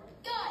yours!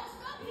 Guys,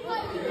 stop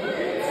fighting!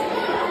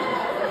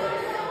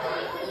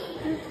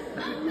 I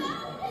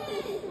found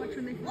it! Watch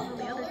when they follow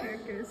the other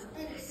characters.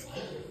 An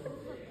escape?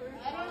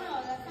 I don't know,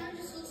 that kind of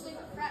just looks like a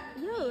frat.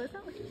 No, that's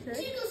not what you said.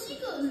 Chicos,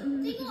 tengo el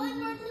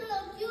martillo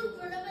cute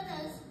for the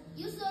bananas.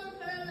 You serve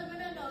for the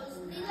bananas.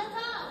 Nila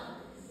Tom.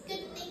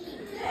 Good thinking.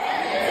 Oh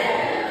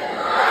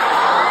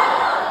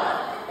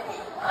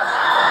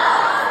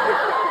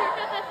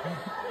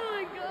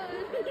my god.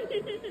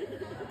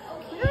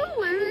 No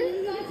way.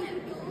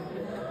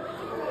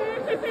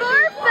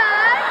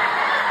 Farfetch.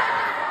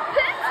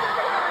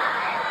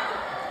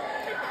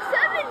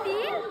 70.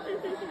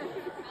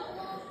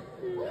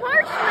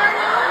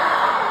 Marshmallow.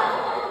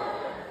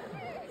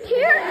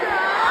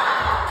 Teardrop.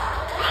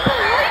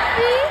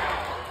 Sleepy.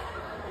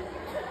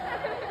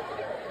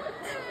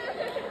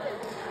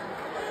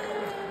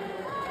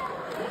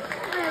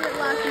 I haven't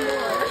laughed in a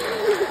while.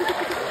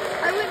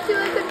 I went to a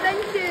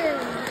convention.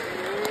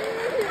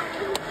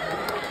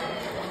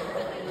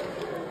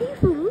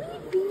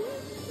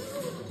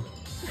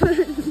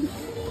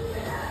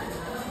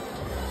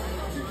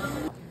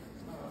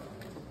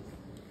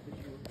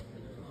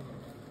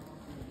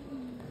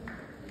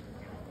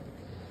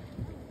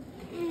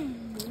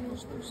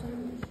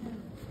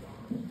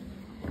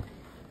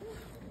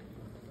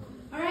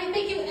 All right,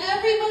 thank you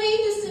everybody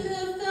who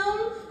submitted a film.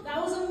 That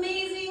was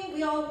amazing.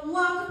 We all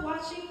loved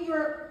watching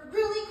your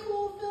really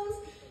cool films.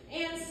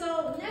 And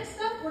so next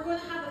up, we're going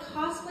to have a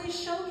cosplay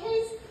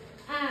showcase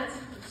at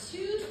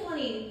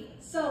 2:20.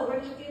 So we're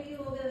going to give you a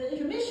little bit of an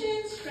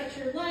intermission, stretch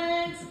your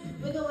legs,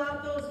 wiggle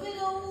out those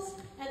wiggles,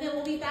 and then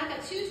we'll be back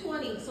at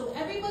 2:20. So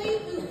everybody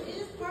who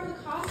is part of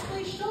the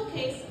cosplay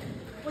showcase,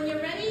 when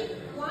you're ready,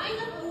 line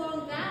up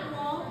along that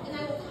wall, and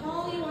I will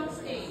call you on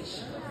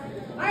stage.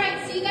 All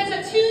right, see you guys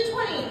at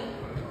 2:20.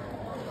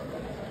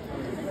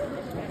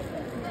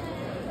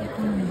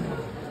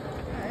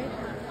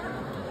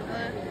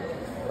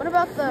 What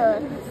about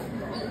the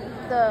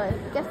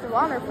guest of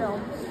honor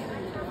films?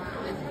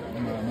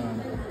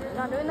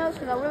 Not doing those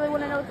because I really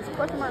want to know what this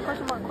question mark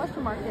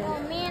is. Oh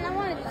man, I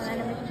wanted An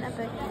animation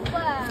epic.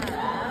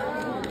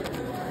 Wow.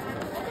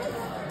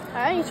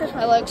 I need to stretch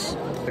my legs.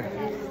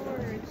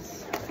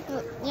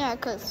 Yeah,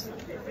 because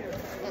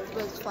it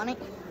was funny.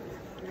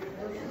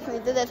 We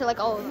did that to like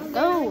all of them.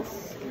 Go!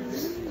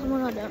 Oh my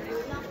god, don't.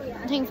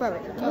 I'm taking forever.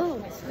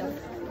 Go! It's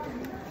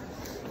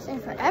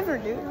taking forever,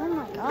 dude. Oh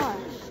my gosh.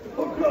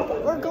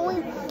 We're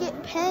going to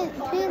get pins.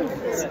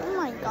 Oh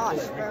my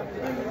gosh, bro.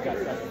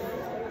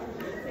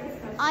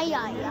 Ay.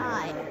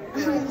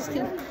 I'm just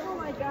kidding.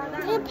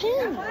 Get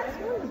pins.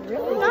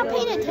 You're not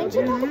paying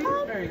attention all the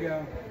time? There you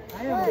go.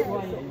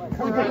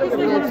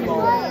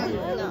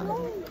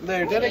 No.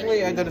 There,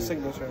 technically I did a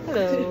signature.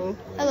 Hello.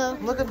 Hello.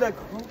 Look at that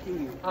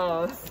cookie.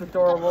 Oh, this is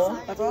adorable.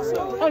 That's awesome.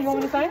 Oh, you want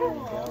me to sign it?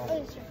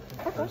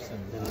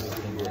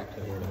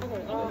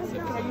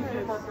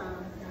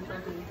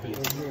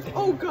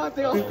 Oh god,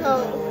 they all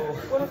fell.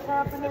 What is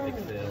happening?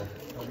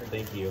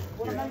 Thank you.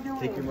 Here,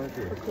 take your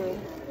marker. Okay.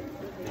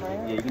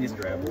 Yeah, you can just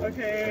grab one.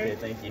 Okay.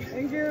 Thank you.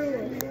 Thank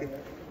you.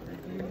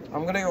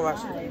 I'm gonna go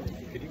watch it.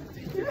 Could you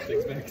take your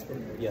six back?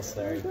 Yes,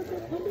 sorry. I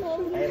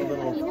had a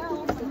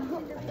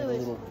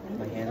little,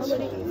 my hands are a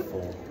little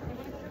full.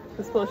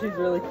 This plushie's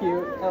really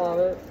cute. I love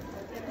it.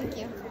 Thank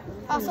you.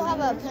 I also have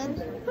a pen.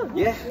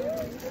 Yeah.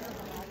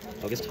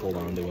 I'll just hold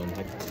on to him.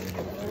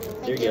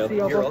 There you go. So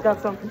you almost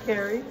got something to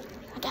carry.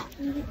 I got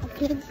a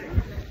pen.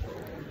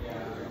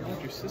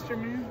 That's your sister,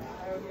 man?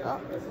 Oh,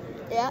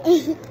 yeah.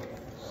 It's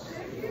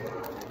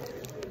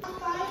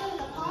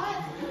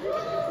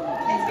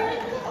very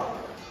cool.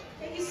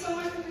 Thank you so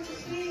much for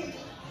participating.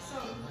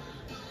 Awesome.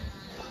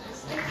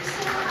 Thank you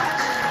so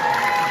much.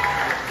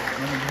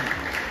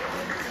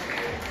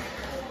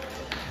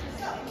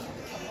 So,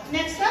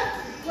 next up,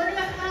 we're going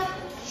to have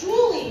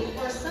Julie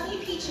or Sunny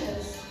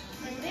Peaches.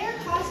 And their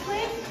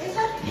cosplay is a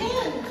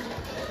pin.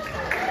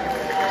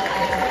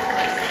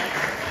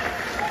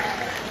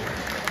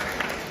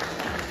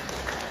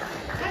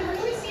 I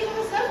really see the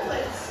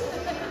resemblance.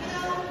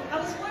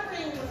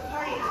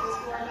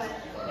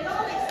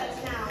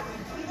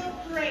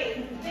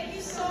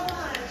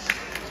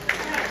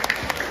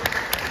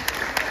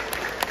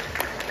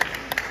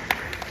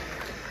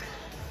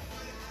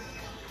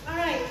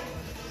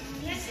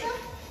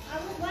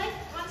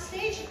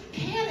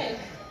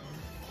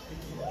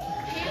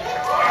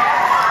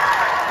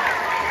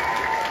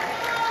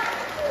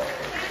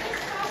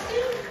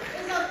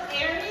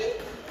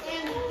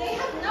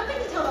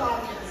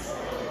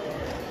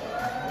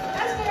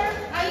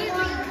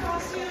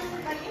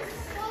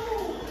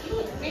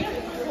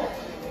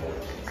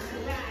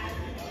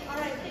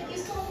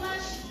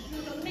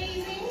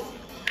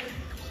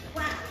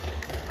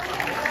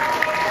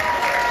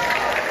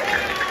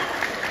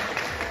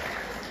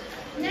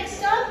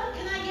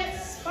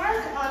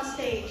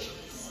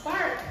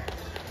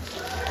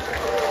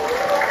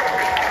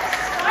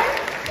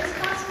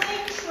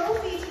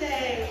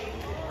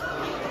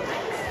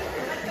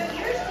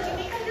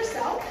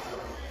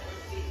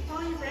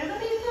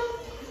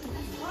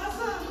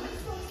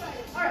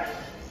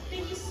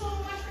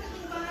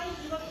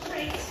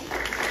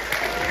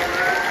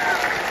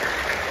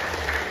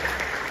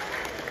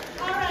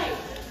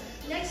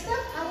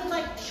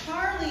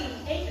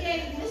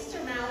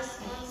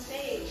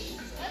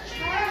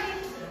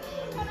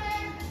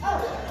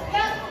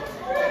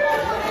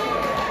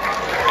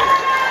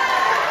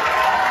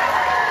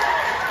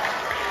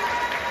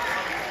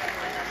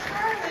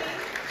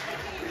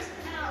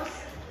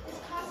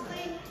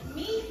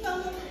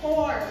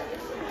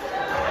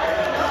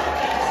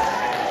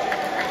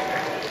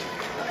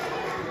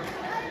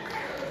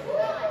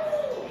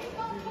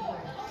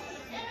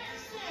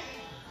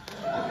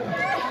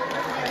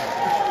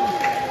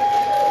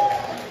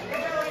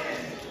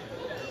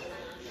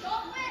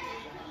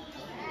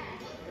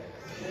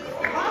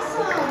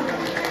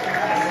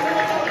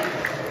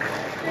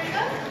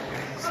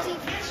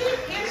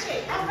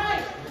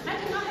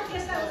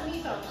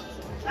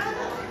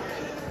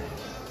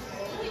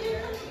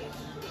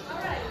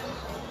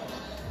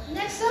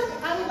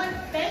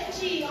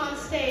 Benji on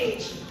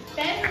stage.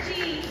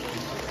 Benji.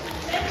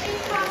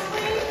 Benji's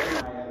cosplay.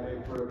 I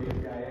am for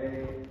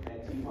BFIA and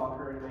T-Pop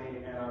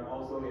currently, and I'm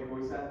also a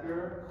voice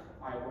actor.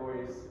 I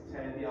voice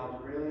Ted the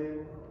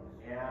Algebrillion,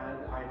 and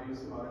I do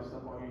some other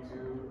stuff on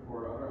YouTube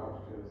for other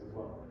object shows as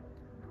well.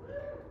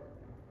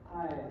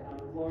 Hi, I'm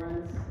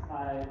Florence.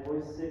 I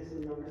voice 6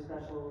 in number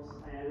specials.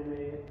 I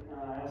animate.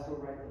 I also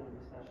write the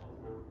number specials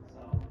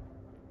now.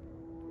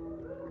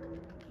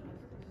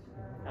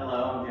 Hello,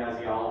 I'm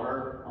Jazzy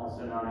Oliver,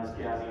 also known as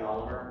Jazzy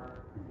Oliver.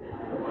 I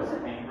voice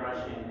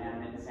Paintbrush in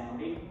Animate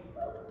Insanity.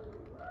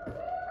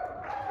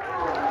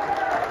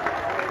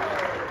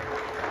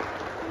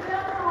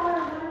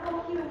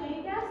 Q&A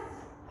guests.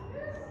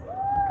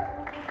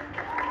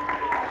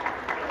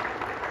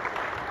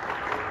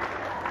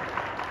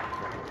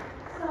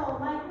 So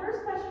my first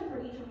question for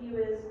each of you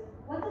is,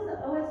 what does the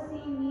OSC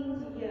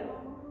mean to you?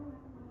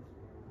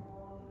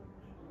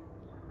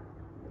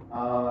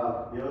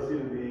 The OSC to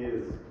me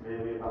is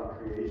mainly about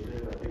creation.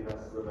 I think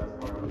that's the best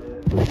part of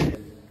it.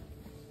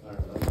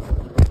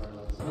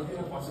 Some of you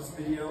have watched this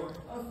video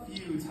a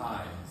few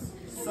times.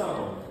 So,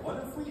 what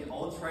if we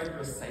all tried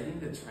reciting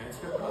the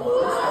transcript of this?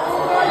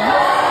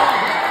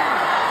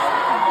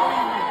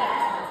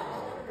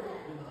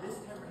 When this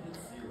timer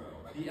hits 0,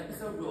 the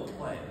episode will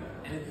play.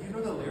 And if you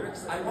know the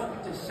lyrics, I want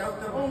you to shout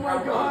them. Oh my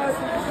god!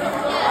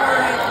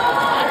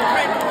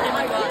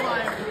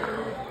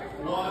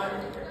 One,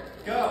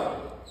 go!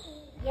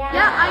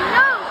 Yeah, I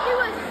know. She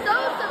was so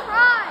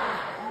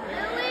surprised.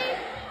 Really?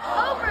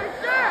 Oh, for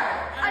sure.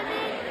 I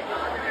mean, it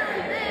wasn't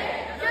really big.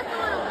 Just a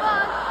little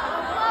bug.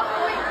 A flower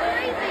went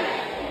crazy.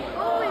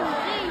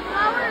 OMG,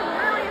 Flower is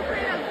really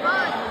afraid of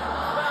bugs.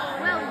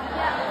 Well,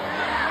 yeah.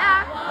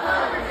 Yeah,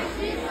 Flower thinks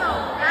she's so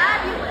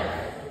fabulous.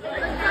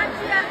 Every time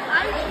she had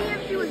ice cream,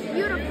 she was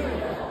beautiful.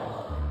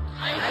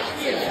 Ice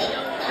cream?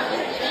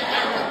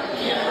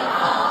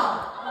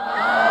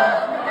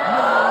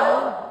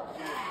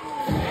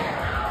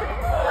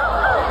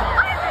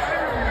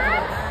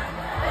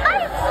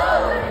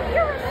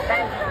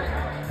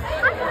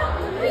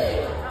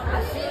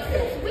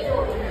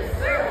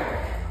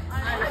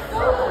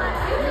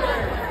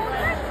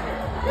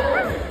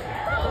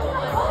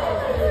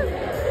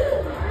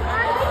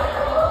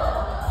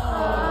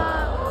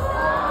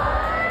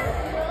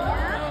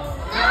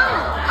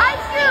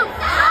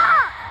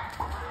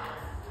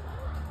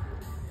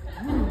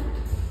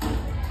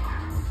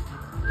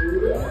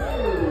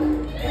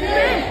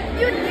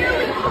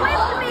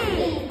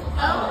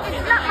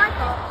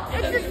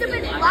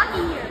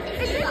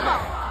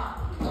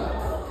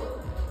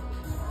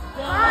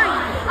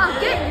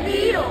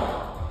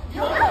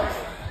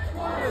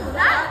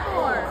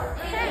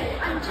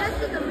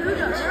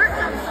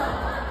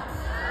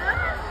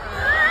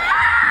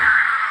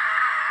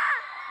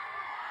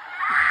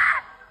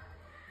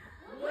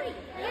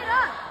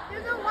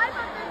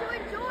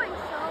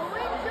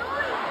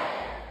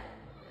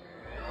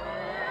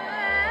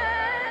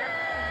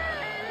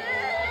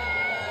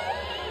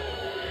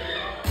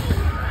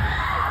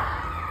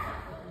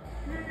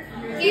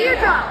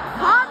 Teardrop,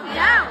 calm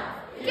down.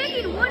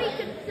 Kicking Woody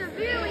could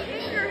severely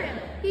injure him.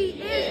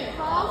 He is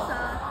Balsa.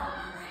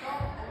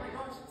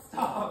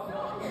 Stop!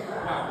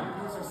 Wow, you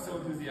guys are so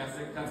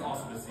enthusiastic. That's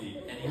awesome to see.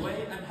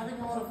 Anyway, I'm having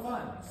a lot of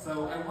fun,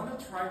 so I want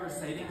to try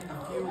reciting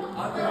a few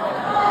other.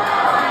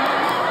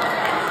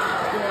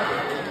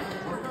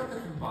 What about the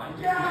combined?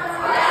 Yeah!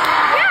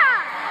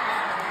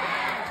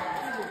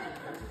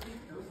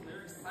 Those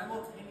lyrics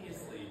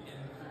simultaneously in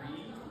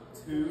 3,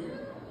 2,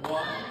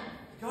 1,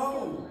 go!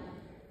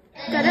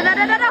 Da da da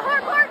da da da!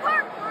 Hork hork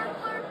hork! Hork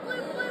hork!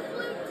 Blue blue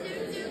blue!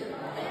 Toot toot!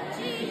 G!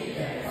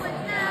 What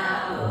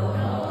now?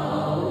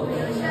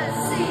 We'll just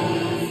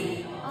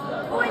see. All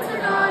the points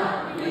are gone.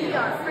 We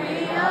are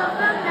free of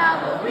them now,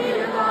 but we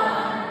are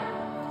gone.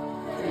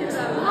 To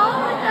the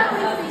moment that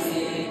we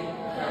see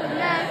the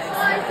next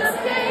slice of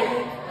cake.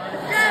 A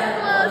step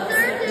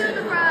closer to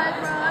the bride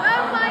front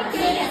of my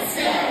cake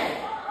instead.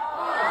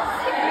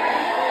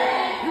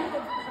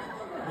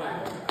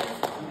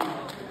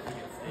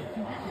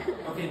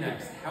 Okay,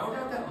 next. How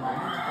about that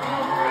moment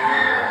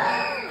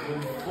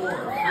when 4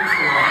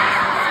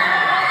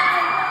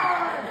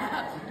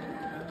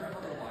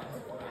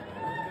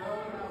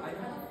 I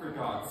kind of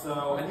forgot, so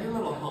I need a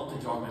little help to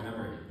jog my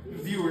memory.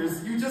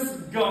 Viewers, you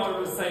just gotta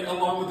recite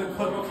along with the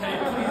clip, okay?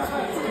 Please do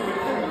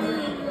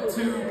it.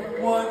 3,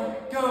 2, 1,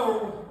 go!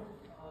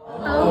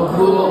 Oh,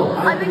 cool.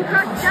 I've been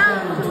crushed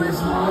down to a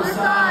smaller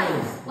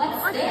size.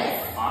 What's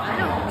this? I don't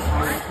know.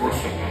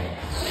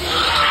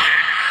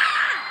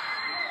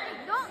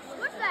 Don't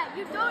squish that.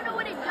 You don't know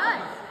what it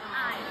does.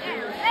 I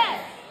hear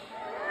this.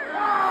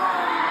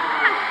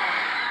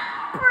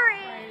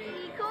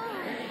 Pretty cool.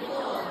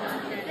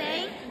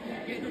 Think?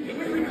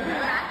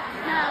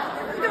 Now,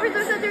 discovered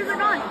those sensors are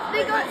gone.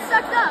 They got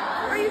sucked up.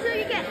 Are you sure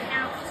you get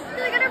out? So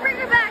they gotta bring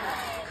her back.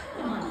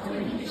 Come on,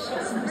 dude.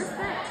 Show some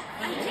respect.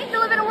 I hate to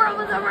live in a world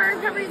with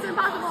recovery is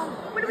impossible.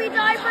 When we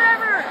die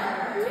forever.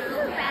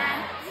 Too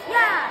bad.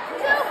 Yeah,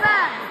 too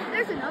bad.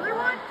 There's another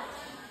one.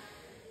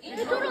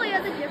 It totally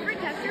has a different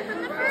texture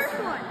from the first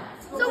one.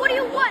 So what do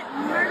you want?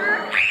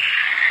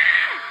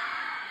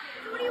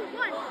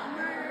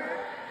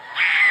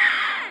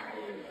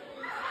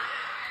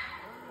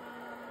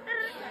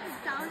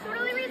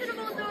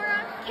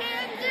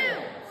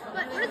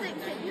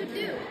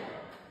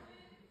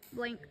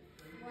 Blink.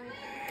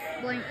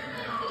 Blink.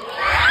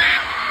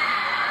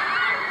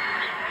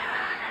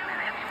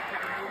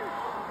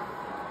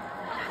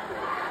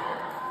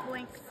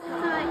 Blink.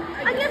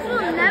 I guess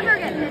we'll never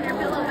get pin or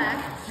pillow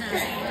back.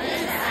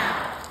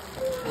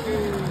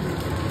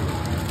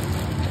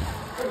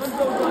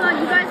 Hold on,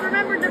 you guys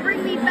remember to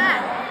bring me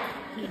back.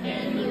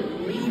 Can you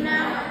leave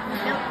now?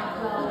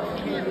 Nope.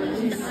 Can't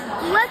leave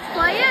now. Let's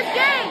play a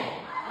game!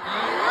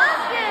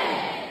 Love game!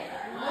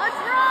 What's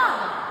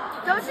wrong?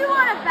 Don't you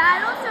want to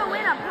battle to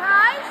win a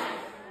prize?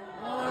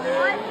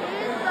 What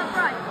is the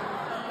prize?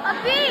 A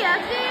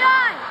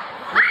BFDI!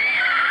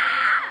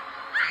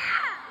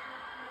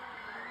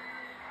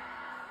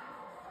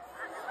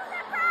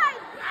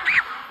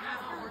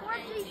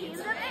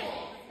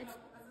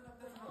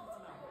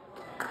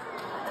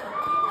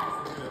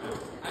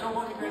 I don't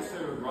want you guys to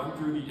run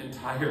through the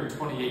entire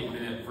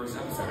 28-minute first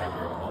episode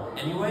after all.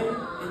 Anyway,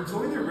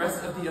 enjoy the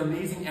rest of the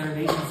amazing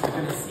animations you're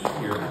going to see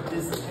here at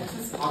this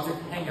Texas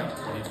Object Hangout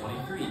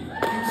 2023. Huge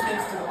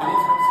thanks to the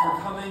audience members for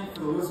coming, for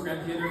the Lewis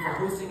Grand Theater for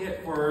hosting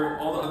it, for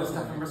all the other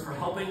staff members for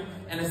helping,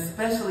 and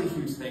especially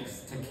huge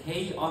thanks to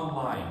K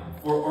Online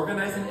for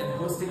organizing and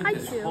hosting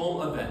this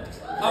whole event.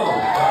 Oh,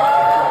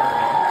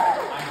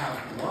 I have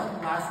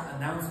one last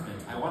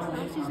announcement I want to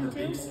make on the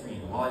big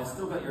screen while I've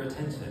still got your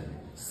attention.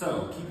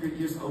 So, keep your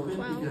ears open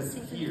because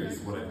here's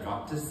what I've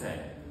got to say.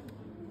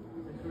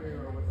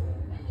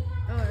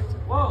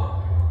 Whoa!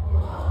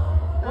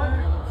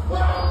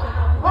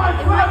 What?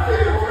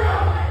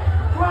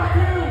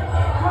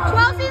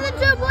 12 season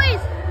 2,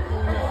 please!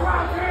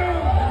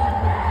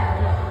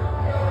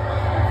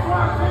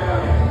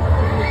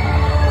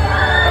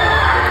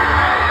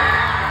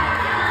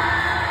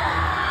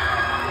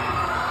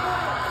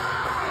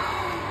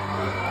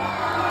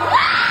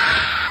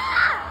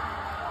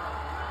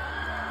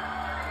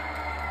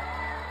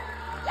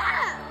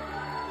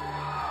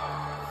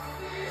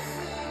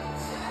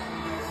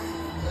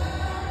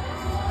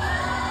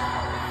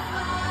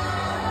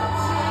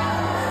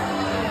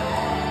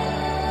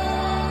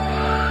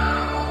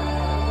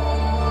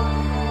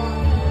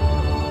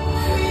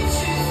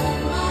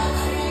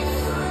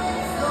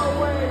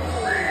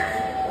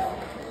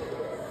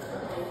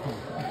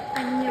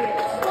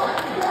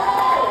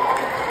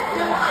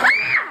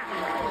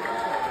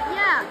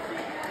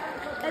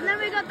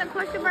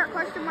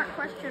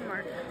 Question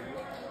mark.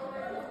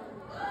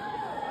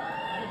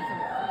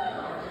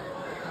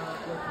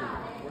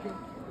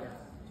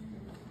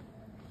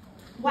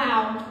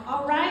 Wow.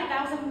 All right,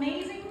 that was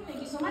amazing.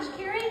 Thank you so much,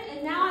 Carrie.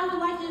 And now I would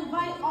like to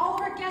invite all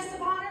of our guests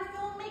of honor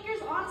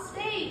filmmakers on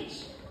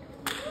stage.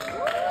 Come on,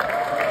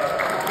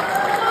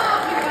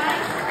 you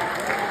guys.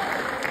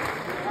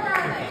 Where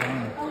are they?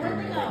 Oh, where'd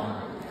they go?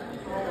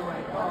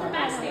 They're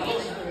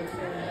backstage.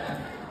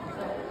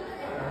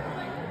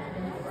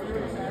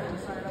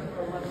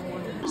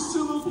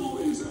 Syllable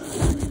is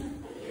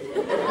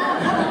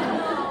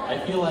I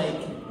feel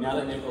like now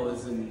that Nickel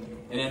is in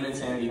Animate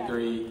Insanity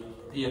 3,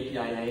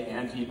 BFDIA,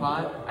 and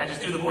Teapot, I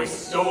just do the voice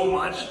so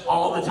much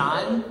all the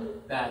time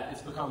that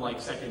it's become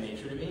like second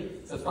nature to me.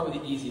 So it's probably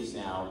the easiest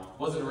now. It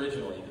wasn't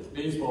originally, because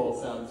baseball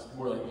sounds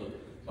more like me.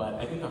 But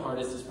I think the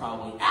hardest is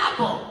probably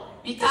Apple,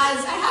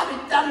 because I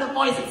haven't done the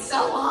voice in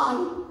so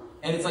long.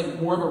 And it's like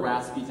more of a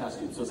raspy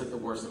tattoo, so it's like the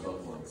worst of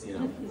both worlds, you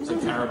know? It's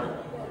like terrible.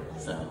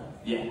 So,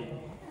 yeah.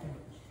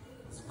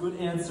 Good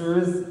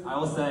answers. I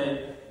will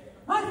say,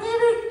 my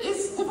favorite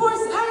is the voice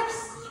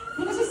X,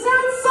 because it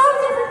sounds so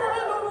different from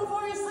my normal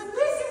voice. Like,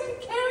 this isn't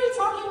Carrie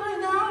talking right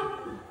now.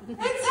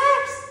 It's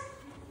X.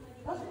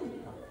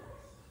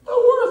 The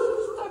worst is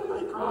stuck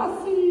like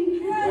Crossy.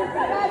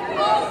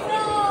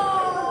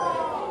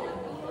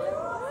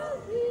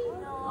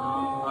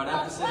 I'd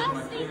have to say that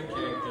my favorite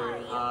character,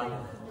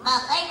 my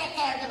favorite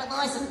character, the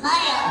voice of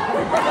Maya.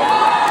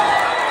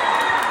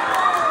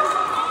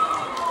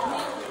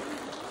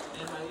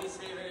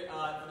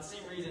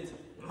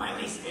 My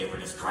least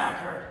favorite is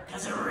Cracker,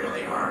 because it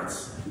really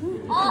hurts.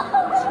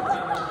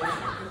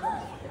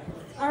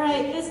 All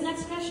right, this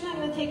next question I'm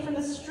going to take from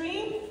the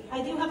stream.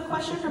 I do have a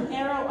question from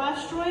Arrow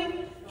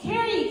Asteroid.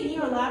 Carrie, can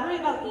you elaborate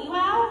about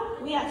EWOW?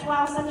 We at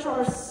TWOW Central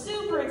are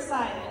super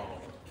excited.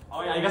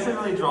 oh yeah, I guess I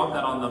really dropped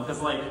that on them,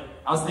 because like,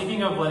 I was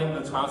thinking of letting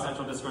the TWOW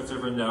Central Discord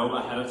server know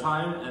ahead of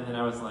time, and then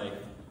I was like,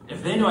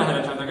 if they know ahead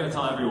of time, they're going to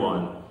tell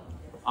everyone.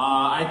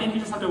 I think you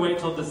just have to wait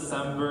till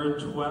December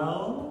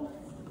 12th?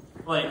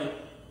 Like,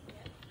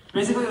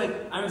 basically,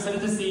 like, I'm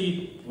excited to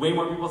see way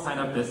more people sign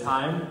up this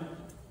time,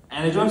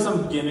 and I do have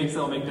some gimmicks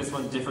that will make this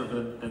one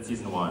different than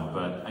season 1,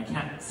 but I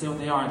can't say what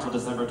they are until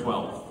December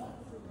 12th.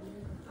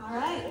 All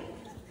right.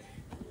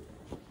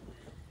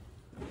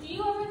 Do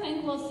you ever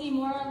think we'll see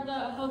more of the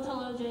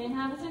Hotel OJ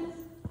inhabitants?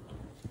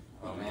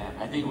 Oh man,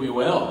 I think we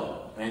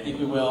will. And I think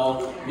we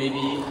will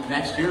maybe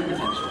next year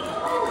potentially.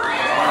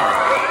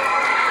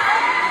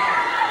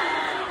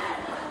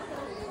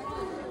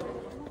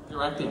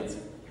 Direct answer.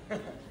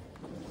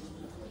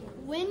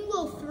 When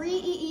will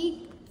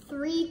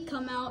 3EE3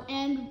 come out,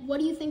 and what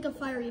do you think of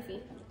Fire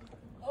Eevee?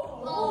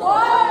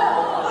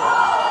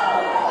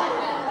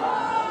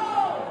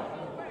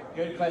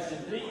 Good question.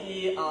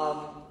 3E,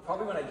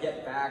 probably when I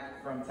get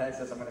back from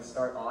Texas, I'm going to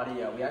start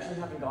audio. We actually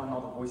haven't gotten all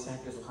the voice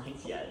actors'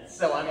 lines yet.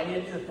 So I'm going to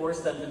need to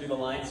force them to do the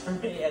lines for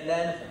me, and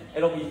then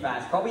it'll be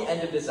fast. Probably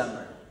end of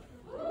December.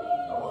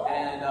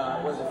 And,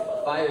 was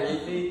it Fire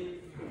Efi?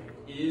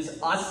 Is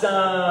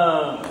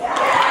awesome!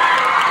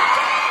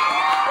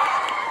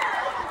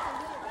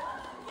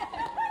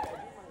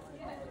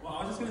 Well,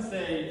 I was just going to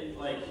say,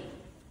 like,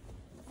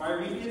 Fire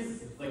Efi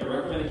is like a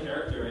recommended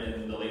character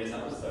in the latest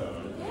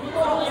episode.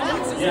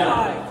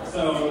 Yeah,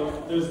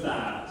 so there's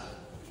that.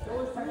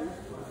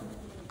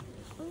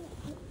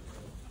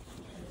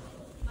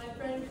 My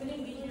friend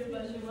couldn't be here,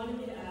 but she wanted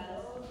me to ask,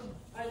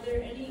 are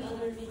there any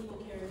other meaningful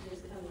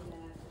characters coming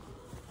back?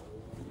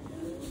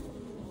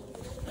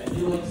 I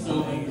feel like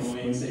so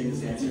annoying saying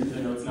this answer because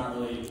I know it's not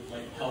really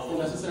like helpful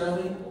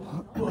necessarily.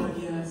 But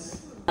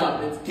yes.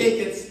 It's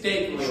cake and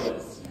steak,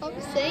 Lewis. Stop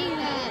saying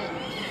that.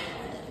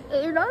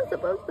 You're not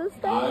supposed to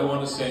stay. I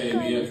want to say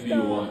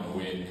BFB won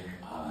when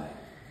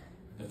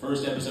the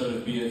first episode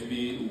of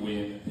BFB,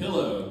 when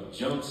Pillow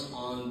jumps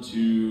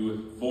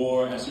onto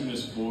 4 as soon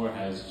as 4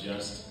 has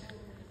just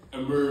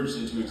emerged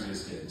into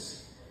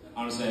existence. I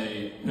want to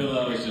say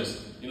Pillow is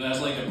just, that's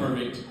like the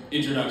perfect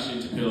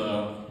introduction to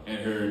Pillow and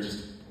her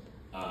just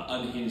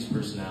unhinged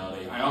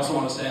personality. I also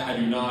want to say I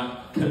do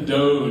not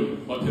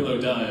condone what Pillow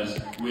does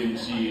when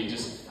she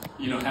just,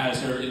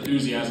 has her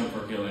enthusiasm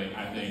for killing.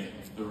 I think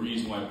the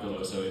reason why Pillow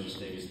is so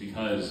interesting is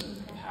because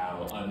of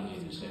how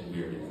unhinged and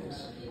weird it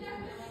is.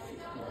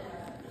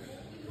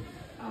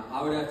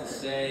 I would have to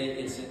say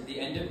it's at the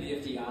end of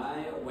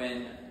BFDI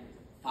when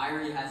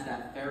Fiery has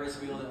that Ferris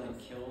wheel that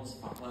kills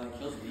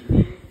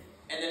Vivi,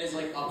 and then is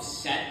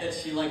upset that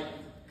she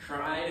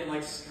cried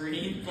and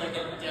screamed and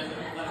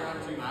doesn't let her on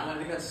Dream Island. I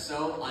think that's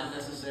so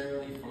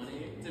unnecessarily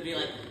funny to be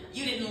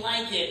you didn't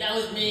like it, that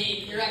was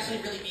mean, you're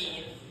actually really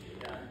mean.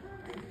 Yeah.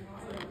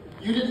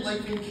 You didn't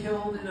like being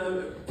killed in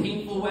a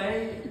painful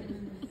way?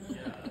 Yeah.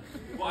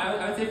 Well,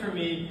 I would say for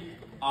me,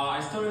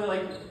 I still really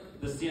like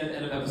the scene at the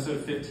end of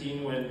episode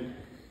 15 when,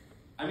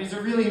 it's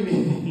a really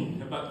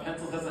mean about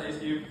pencils as ice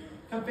cube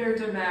compared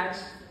to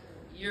Max,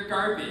 you're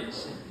garbage.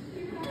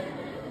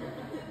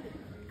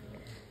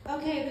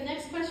 Okay, the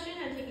next question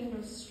I'm taking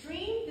from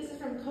Stream. This is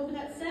from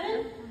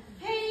Coconut7.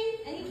 Hey,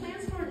 any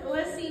plans for an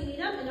OSC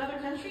meetup in other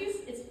countries?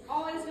 It's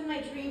always been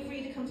my dream for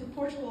you to come to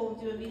Portugal and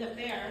do a meetup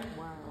there.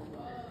 Wow.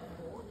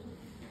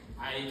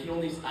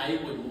 I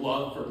would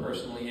love for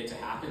personally it to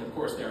happen. Of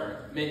course, there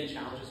are many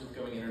challenges with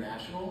going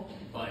international,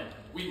 but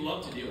we'd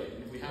love to do it.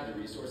 And if we have the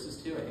resources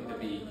to, I think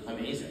that'd be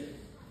amazing.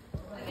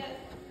 I guess,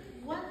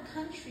 what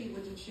country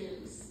would you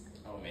choose?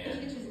 Oh If you man.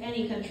 could choose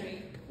any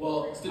country.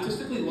 Well,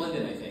 statistically,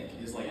 London, I think,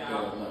 is the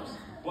most.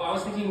 Well, I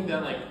was thinking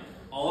that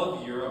all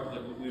of Europe,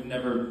 we've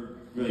never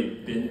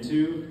really been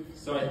to,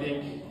 so I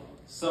think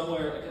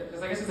somewhere,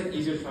 because I guess it's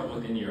easier to travel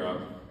within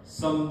Europe,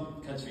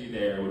 some country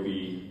there would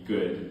be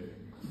good.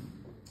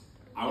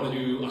 I want to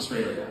do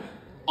Australia.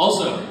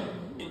 Also,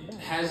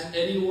 has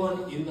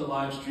anyone in the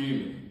live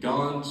stream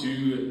gone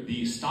to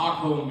the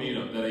Stockholm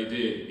meetup that I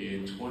did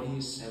in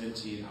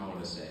 2017, I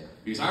want to say?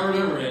 Because I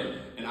remember it,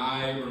 and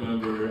I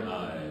remember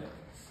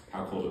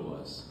how cold it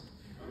was.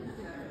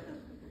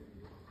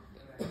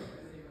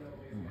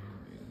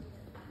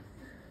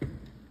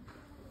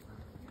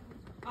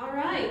 All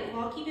right,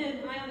 well, I'll keep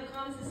an eye on the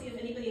comments to see if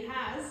anybody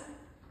has.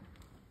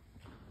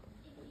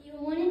 If you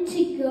wanted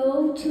to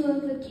go to a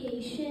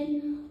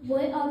vacation,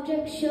 what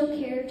object show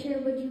character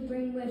would you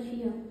bring with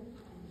you?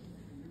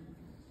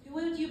 Who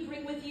would you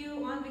bring with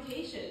you on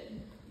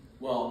vacation?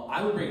 Well,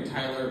 I would bring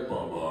Tyler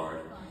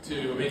Bombard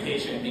to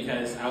vacation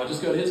because I would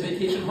just go to his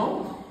vacation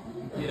home.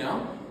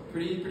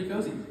 Pretty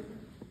cozy.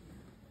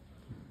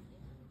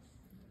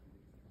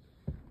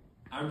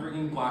 I'm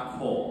bringing Black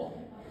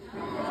Hole.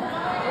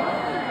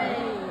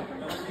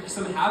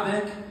 Some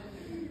havoc.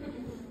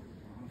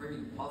 I'm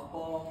bringing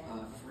Puffball,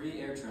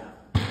 free air travel.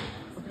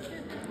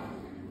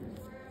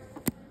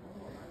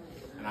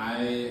 And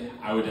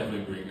I would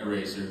definitely bring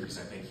Eraser because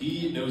I think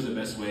he knows the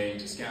best way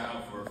to scout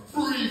out for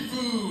free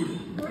food.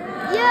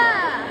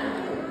 Yeah!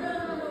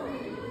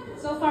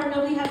 So far,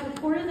 nobody has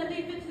reported that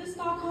they've been to the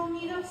Stockholm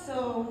meetup,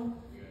 so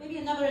maybe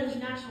another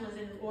international is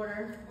in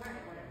order.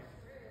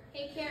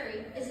 Hey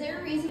Carrie, is there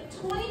a reason?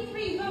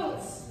 23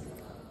 votes.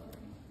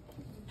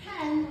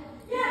 Pen,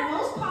 they're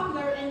most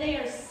popular and they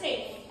are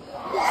safe. Wait,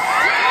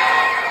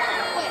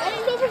 I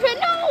didn't go for Pen,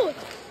 no!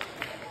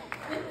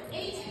 With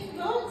 18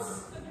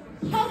 votes,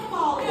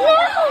 Puffball is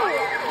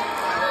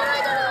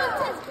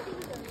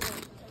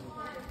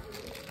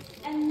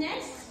And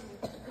next,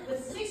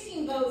 with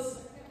 16 votes,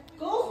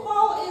 Golf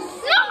Ball is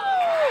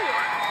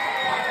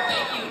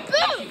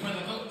Thank you for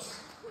the votes.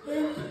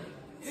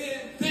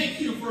 And thank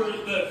you for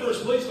the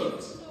first place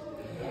votes.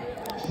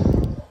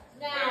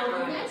 Now,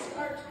 the next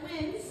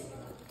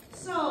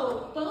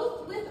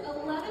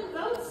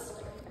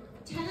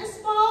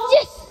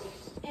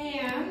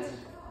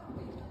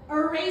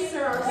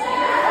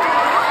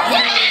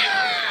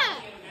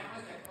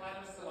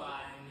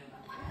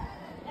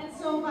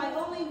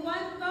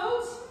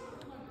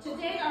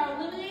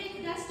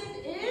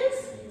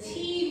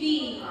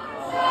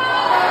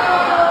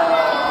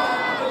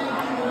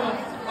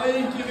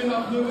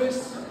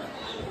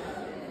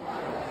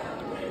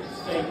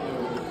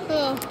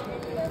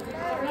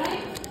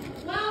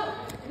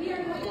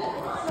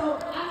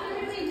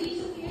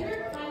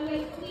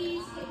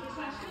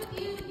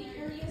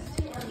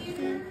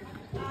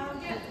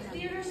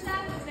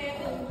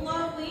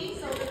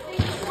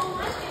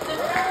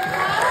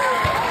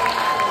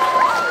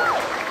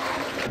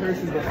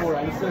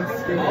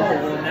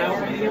well, now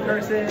we're meeting in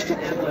person,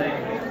 and like,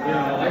 you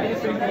know, I think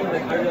it's pretty cool.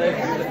 Like, I realized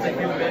you're the same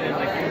human, and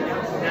like,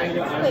 now you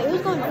know I'm. Wait,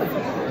 who's going? Yeah.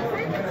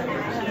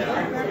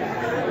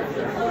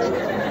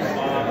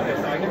 Okay,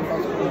 so I can.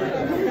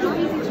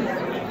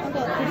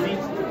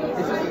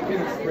 It's just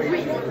getting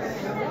straight.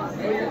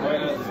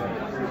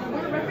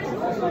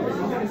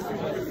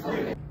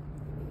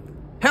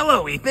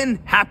 Hello, Ethan.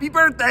 Happy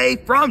birthday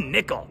from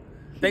Nickel.